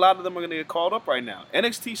don't think a lot of them are going to get called up right now.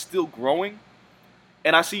 NXT's still growing,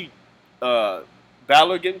 and I see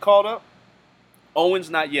Balor getting called up. Owens,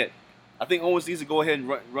 not yet. I think Owens needs to go ahead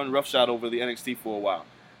and run roughshod over the NXT for a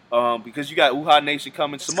while because you got Uhaa Nation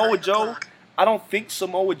coming. Samoa Joe, I don't think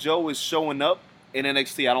Samoa Joe is showing up in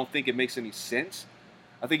NXT. I don't think it makes any sense.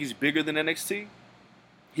 I think he's bigger than NXT.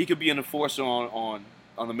 He could be an enforcer on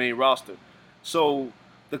the main roster. So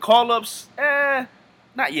the call-ups,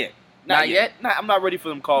 not yet. Not yet? I'm not ready for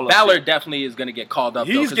them call-ups. Balor definitely is going to get called up.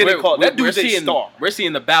 He's getting called. That dude's a star. We're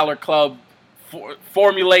seeing the Balor Club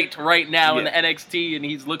formulate right now in the NXT, and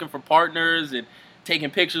he's looking for partners and taking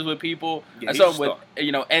pictures with people. Yeah, I saw with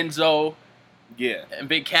Enzo, and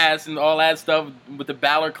Big Cass and all that stuff with the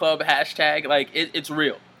Balor Club hashtag. Like it's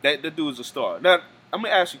real. That dude's a star. Now I'm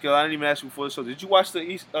gonna ask you, because I didn't even ask you before the show. Did you watch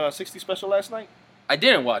the 60 special last night? I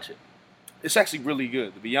didn't watch it. It's actually really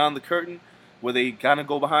good. The Beyond the Curtain, where they kind of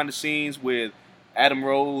go behind the scenes with Adam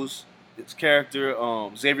Rose, its character,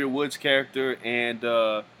 Xavier Woods' character, and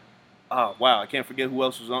I can't forget who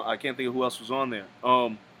else was on. I can't think of who else was on there.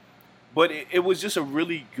 But it was just a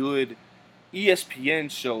really good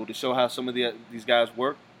ESPN show to show how some of these guys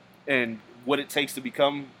work and what it takes to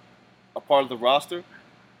become a part of the roster.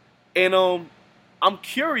 And I'm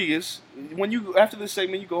curious, when after this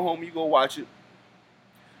segment, you go home, you go watch it.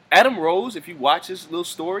 Adam Rose, if you watch his little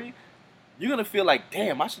story, you're going to feel like,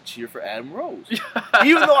 damn, I should cheer for Adam Rose.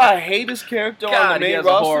 Even though I hate his character on the main roster. He has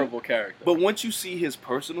a horrible character. But once you see his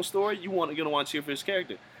personal story, you're going to want to cheer for his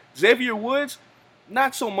character. Xavier Woods,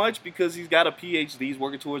 not so much, because he's got a PhD. He's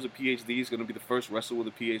working towards a PhD. He's going to be the first wrestler with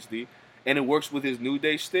a PhD. And it works with his New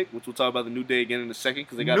Day stick, which we'll talk about the New Day again in a second.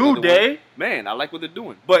 Because they got New Day? One. Man, I like what they're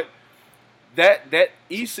doing. But that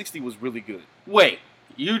E60 was really good. Wait,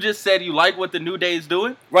 you just said you like what the New Day is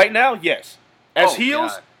doing? Right now, yes. As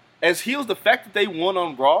heels, the fact that they won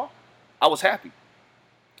on Raw, I was happy.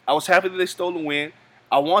 I was happy that they stole the win.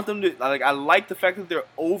 I want them to, I like the fact that they're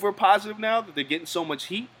over positive now, that they're getting so much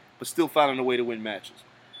heat, but still finding a way to win matches.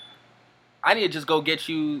 I need to just go get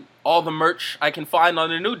you all the merch I can find on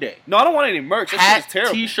the New Day. No, I don't want any merch. That shit is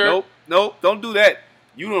terrible. T-shirt. Nope, don't do that.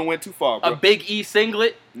 You done went too far, bro. A Big E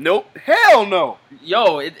singlet. Nope. Hell no.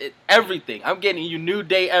 Yo, everything. I'm getting you New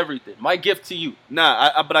Day everything. My gift to you.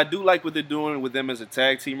 Nah, but I do like what they're doing with them as a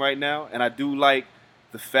tag team right now, and I do like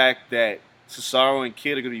the fact that Cesaro and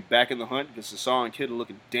Kid are going to be back in the hunt, because Cesaro and Kid are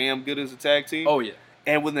looking damn good as a tag team. Oh, yeah.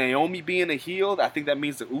 And with Naomi being a heel, I think that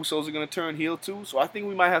means the Usos are going to turn heel too. So I think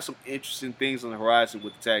we might have some interesting things on the horizon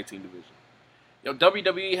with the tag team division.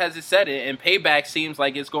 WWE hasn't said it, and Payback seems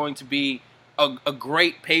like it's going to be a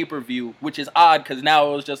great pay-per-view, which is odd because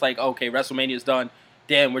now it was just like, okay, WrestleMania's done.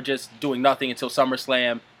 Damn, we're just doing nothing until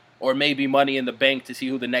SummerSlam or maybe Money in the Bank to see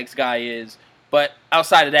who the next guy is. But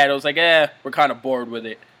outside of that, it was like, we're kind of bored with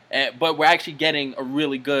it. But we're actually getting a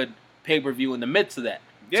really good pay-per-view in the midst of that.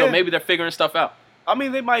 Yeah. So maybe they're figuring stuff out. I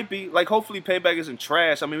mean, they might be. Like, hopefully Payback isn't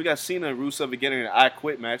trash. I mean, we got Cena and Rusev getting an I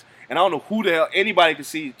Quit match. And I don't know who the hell anybody can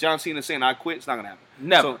see John Cena saying I quit. It's not going to happen.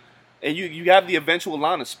 Never. So, and you have the eventual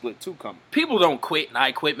Lana split, too, coming. People don't quit in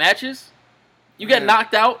I Quit matches. You get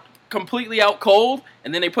knocked out, completely out cold,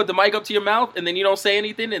 and then they put the mic up to your mouth, and then you don't say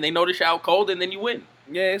anything, and they notice you're out cold, and then you win.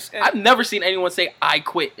 Yes. I've never seen anyone say I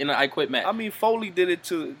quit in an I Quit match. I mean, Foley did it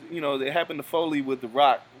to, it happened to Foley with The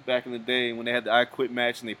Rock back in the day when they had the I Quit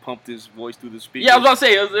match and they pumped his voice through the speakers. Yeah, I was about to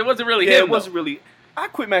say, it wasn't really him. It wasn't really. I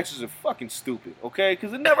Quit matches are fucking stupid, okay?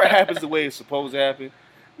 Because it never happens the way it's supposed to happen.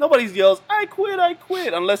 Nobody yells, I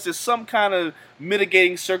quit, unless there's some kind of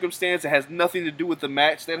mitigating circumstance that has nothing to do with the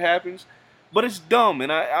match that happens. But it's dumb,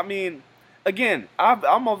 and I mean, again, I'm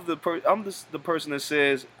the person that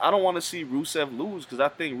says I don't want to see Rusev lose because I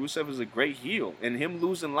think Rusev is a great heel, and him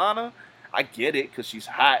losing Lana, I get it because she's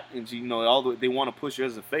hot and she, they want to push her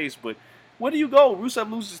as a face. But where do you go? Rusev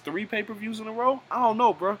loses 3 pay-per-views in a row. I don't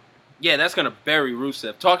know, bro. Yeah, that's gonna bury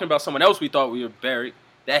Rusev. Talking about someone else we thought we were buried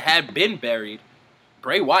that had been buried.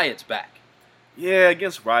 Bray Wyatt's back. Yeah,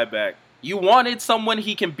 against Ryback. You wanted someone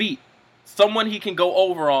he can beat, someone he can go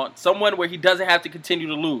over on, someone where he doesn't have to continue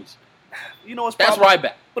to lose. That's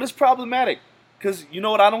Ryback. But it's problematic because you know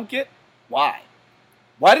what I don't get? Why?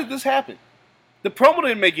 Why did this happen? The promo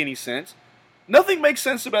didn't make any sense. Nothing makes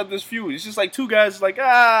sense about this feud. It's just like two guys like, all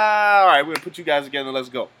right, we're going to put you guys together, let's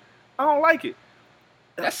go. I don't like it.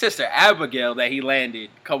 That Sister Abigail that he landed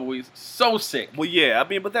a couple weeks, so sick. Well, yeah, I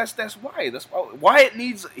mean, but that's Wyatt. That's why Wyatt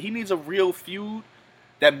needs a real feud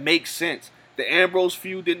that makes sense. The Ambrose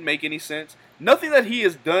feud didn't make any sense. Nothing that he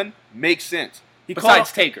has done makes sense.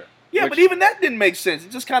 Besides Taker. Yeah, but even that didn't make sense.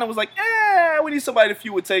 It just kind of was like, we need somebody to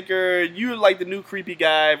feud with Taker. You're like the new creepy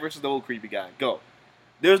guy versus the old creepy guy. Go.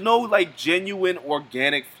 There's no like genuine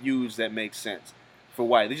organic feuds that make sense for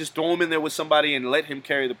Wyatt. They just throw him in there with somebody and let him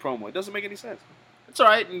carry the promo. It doesn't make any sense. It's all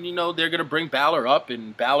right, and they're gonna bring Balor up,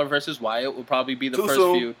 and Balor versus Wyatt will probably be the first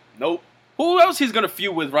feud. Nope. Who else he's gonna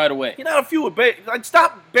feud with right away? You're not a feud with Bray. Like,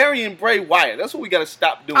 stop burying Bray Wyatt. That's what we gotta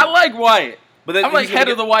stop doing. I like Wyatt. But then I'm like head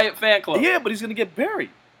of the Wyatt fan club. Yeah, but he's gonna get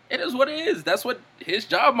buried. It is what it is. That's what his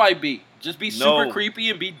job might be. Just be super creepy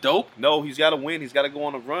and be dope. No, he's got to win. He's got to go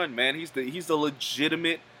on a run, man. He's the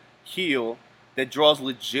legitimate heel that draws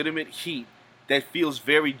legitimate heat that feels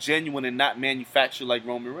very genuine and not manufactured like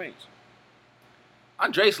Roman Reigns.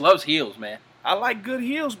 Andres loves heels, man. I like good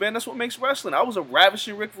heels, man. That's what makes wrestling. I was a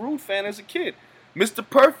ravishing Rick Rude fan as a kid. Mr.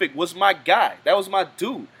 Perfect was my guy. That was my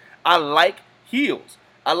dude. I like heels.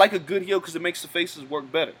 I like a good heel because it makes the faces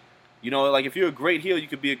work better. Like if you're a great heel, you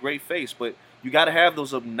could be a great face, but you got to have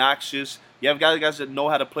those obnoxious. You have guys that know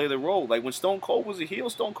how to play the role. Like when Stone Cold was a heel,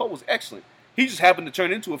 Stone Cold was excellent. He just happened to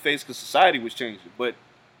turn into a face because society was changing. But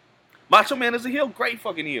Macho Man is a heel, great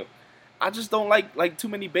fucking heel. I just don't like too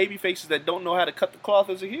many baby faces that don't know how to cut the cloth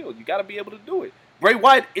as a heel. You got to be able to do it. Bray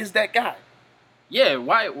Wyatt is that guy. Yeah,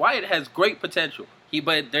 Wyatt has great potential.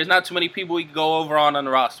 But there's not too many people he can go over on the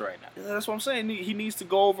roster right now. Yeah, that's what I'm saying. He needs to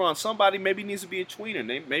go over on somebody. Maybe he needs to be a tweener.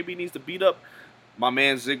 Maybe he needs to beat up my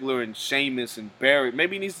man Ziggler and Sheamus and Barrett.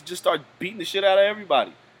 Maybe he needs to just start beating the shit out of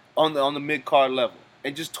everybody on the mid-card level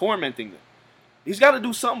and just tormenting them. He's got to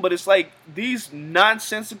do something, but it's like these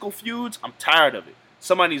nonsensical feuds, I'm tired of it.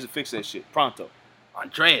 Somebody needs to fix that shit. Pronto.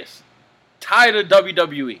 Andreas, tired of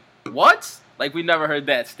WWE. What? Like we never heard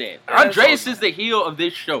that stand. Yeah, Andreas is the heel of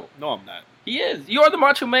this show. No, I'm not. He is. You are the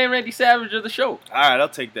Macho Man Randy Savage of the show. All right, I'll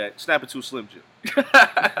take that. Snap it to Slim Jim.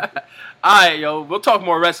 All right, yo. We'll talk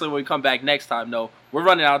more wrestling when we come back next time, though. We're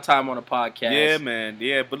running out of time on the podcast. Yeah, man.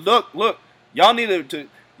 Yeah, but look. Y'all need to.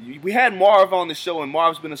 We had Marv on the show, and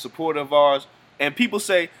Marv's been a supporter of ours. And people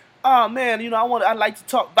say, "Oh man, I'd like to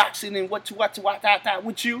talk boxing and what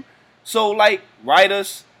with you." So like, write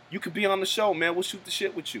us. You could be on the show, man. We'll shoot the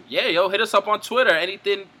shit with you. Yeah, yo. Hit us up on Twitter.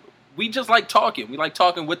 Anything. We just like talking. We like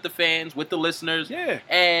talking with the fans, with the listeners. Yeah.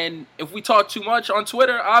 And if we talk too much on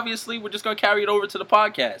Twitter, obviously, we're just going to carry it over to the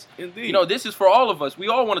podcast. Indeed. This is for all of us. We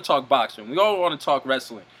all want to talk boxing. We all want to talk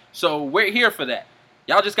wrestling. So we're here for that.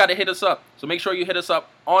 Y'all just got to hit us up. So make sure you hit us up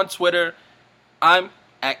on Twitter. I'm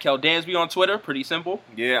at Kel Dansby on Twitter. Pretty simple.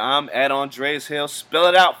 Yeah, I'm at Andreas Hale. Spell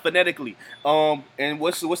it out phonetically. And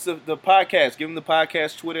what's the podcast? Give them the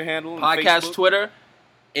podcast Twitter handle. Podcast Facebook. Twitter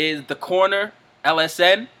is The Corner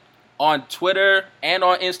LSN on Twitter and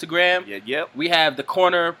on Instagram. Yep. We have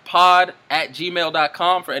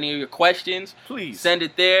thecornerpod@gmail.com for any of your questions. Please. Send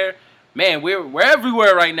it there. Man, we're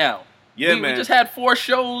everywhere right now. Yeah, we man. We just had 4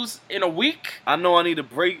 shows in a week. I know I need a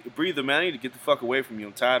breather, man. I need to get the fuck away from you.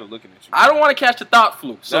 I'm tired of looking at you. I don't want to catch the thought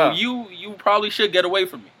flu, so No. you probably should get away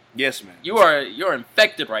from me. Yes, man. You're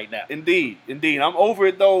infected right now. Indeed. I'm over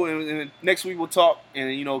it though, and next week we'll talk, and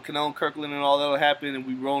Canelo and Kirkland and all that'll happen, and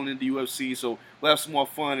we rolling into UFC, so we'll have some more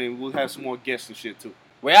fun, and we'll have some more guests and shit too.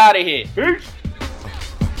 We're out of here. Peace.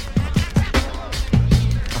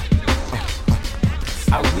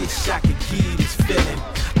 I wish I could give you this feeling.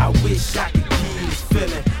 I wish I could give you this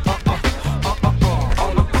feeling.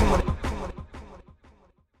 On the corner.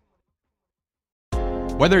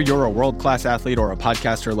 Whether you're a world-class athlete or a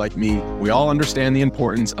podcaster like me, we all understand the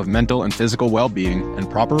importance of mental and physical well-being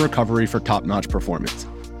and proper recovery for top-notch performance.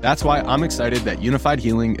 That's why I'm excited that Unified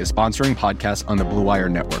Healing is sponsoring podcasts on the Blue Wire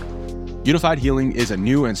Network. Unified Healing is a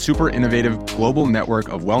new and super innovative global network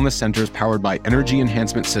of wellness centers powered by Energy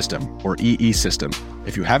Enhancement System, or EE System.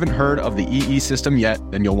 If you haven't heard of the EE System yet,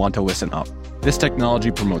 then you'll want to listen up. This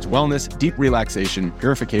technology promotes wellness, deep relaxation,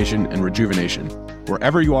 purification, and rejuvenation.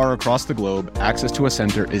 Wherever you are across the globe, access to a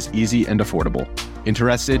center is easy and affordable.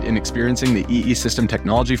 Interested in experiencing the EE System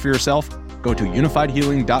technology for yourself? Go to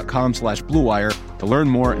unifiedhealing.com/bluewire to learn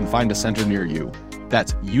more and find a center near you.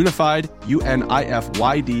 That's unified,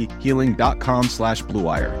 UNIFYD,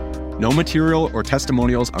 healing.com/bluewire. No material or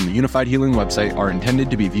testimonials on the Unified Healing website are intended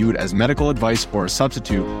to be viewed as medical advice or a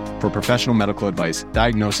substitute for professional medical advice,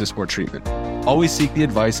 diagnosis, or treatment. Always seek the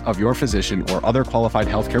advice of your physician or other qualified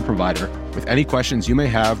healthcare provider with any questions you may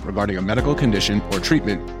have regarding a medical condition or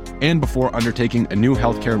treatment and before undertaking a new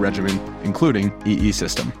healthcare regimen, including EE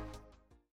System.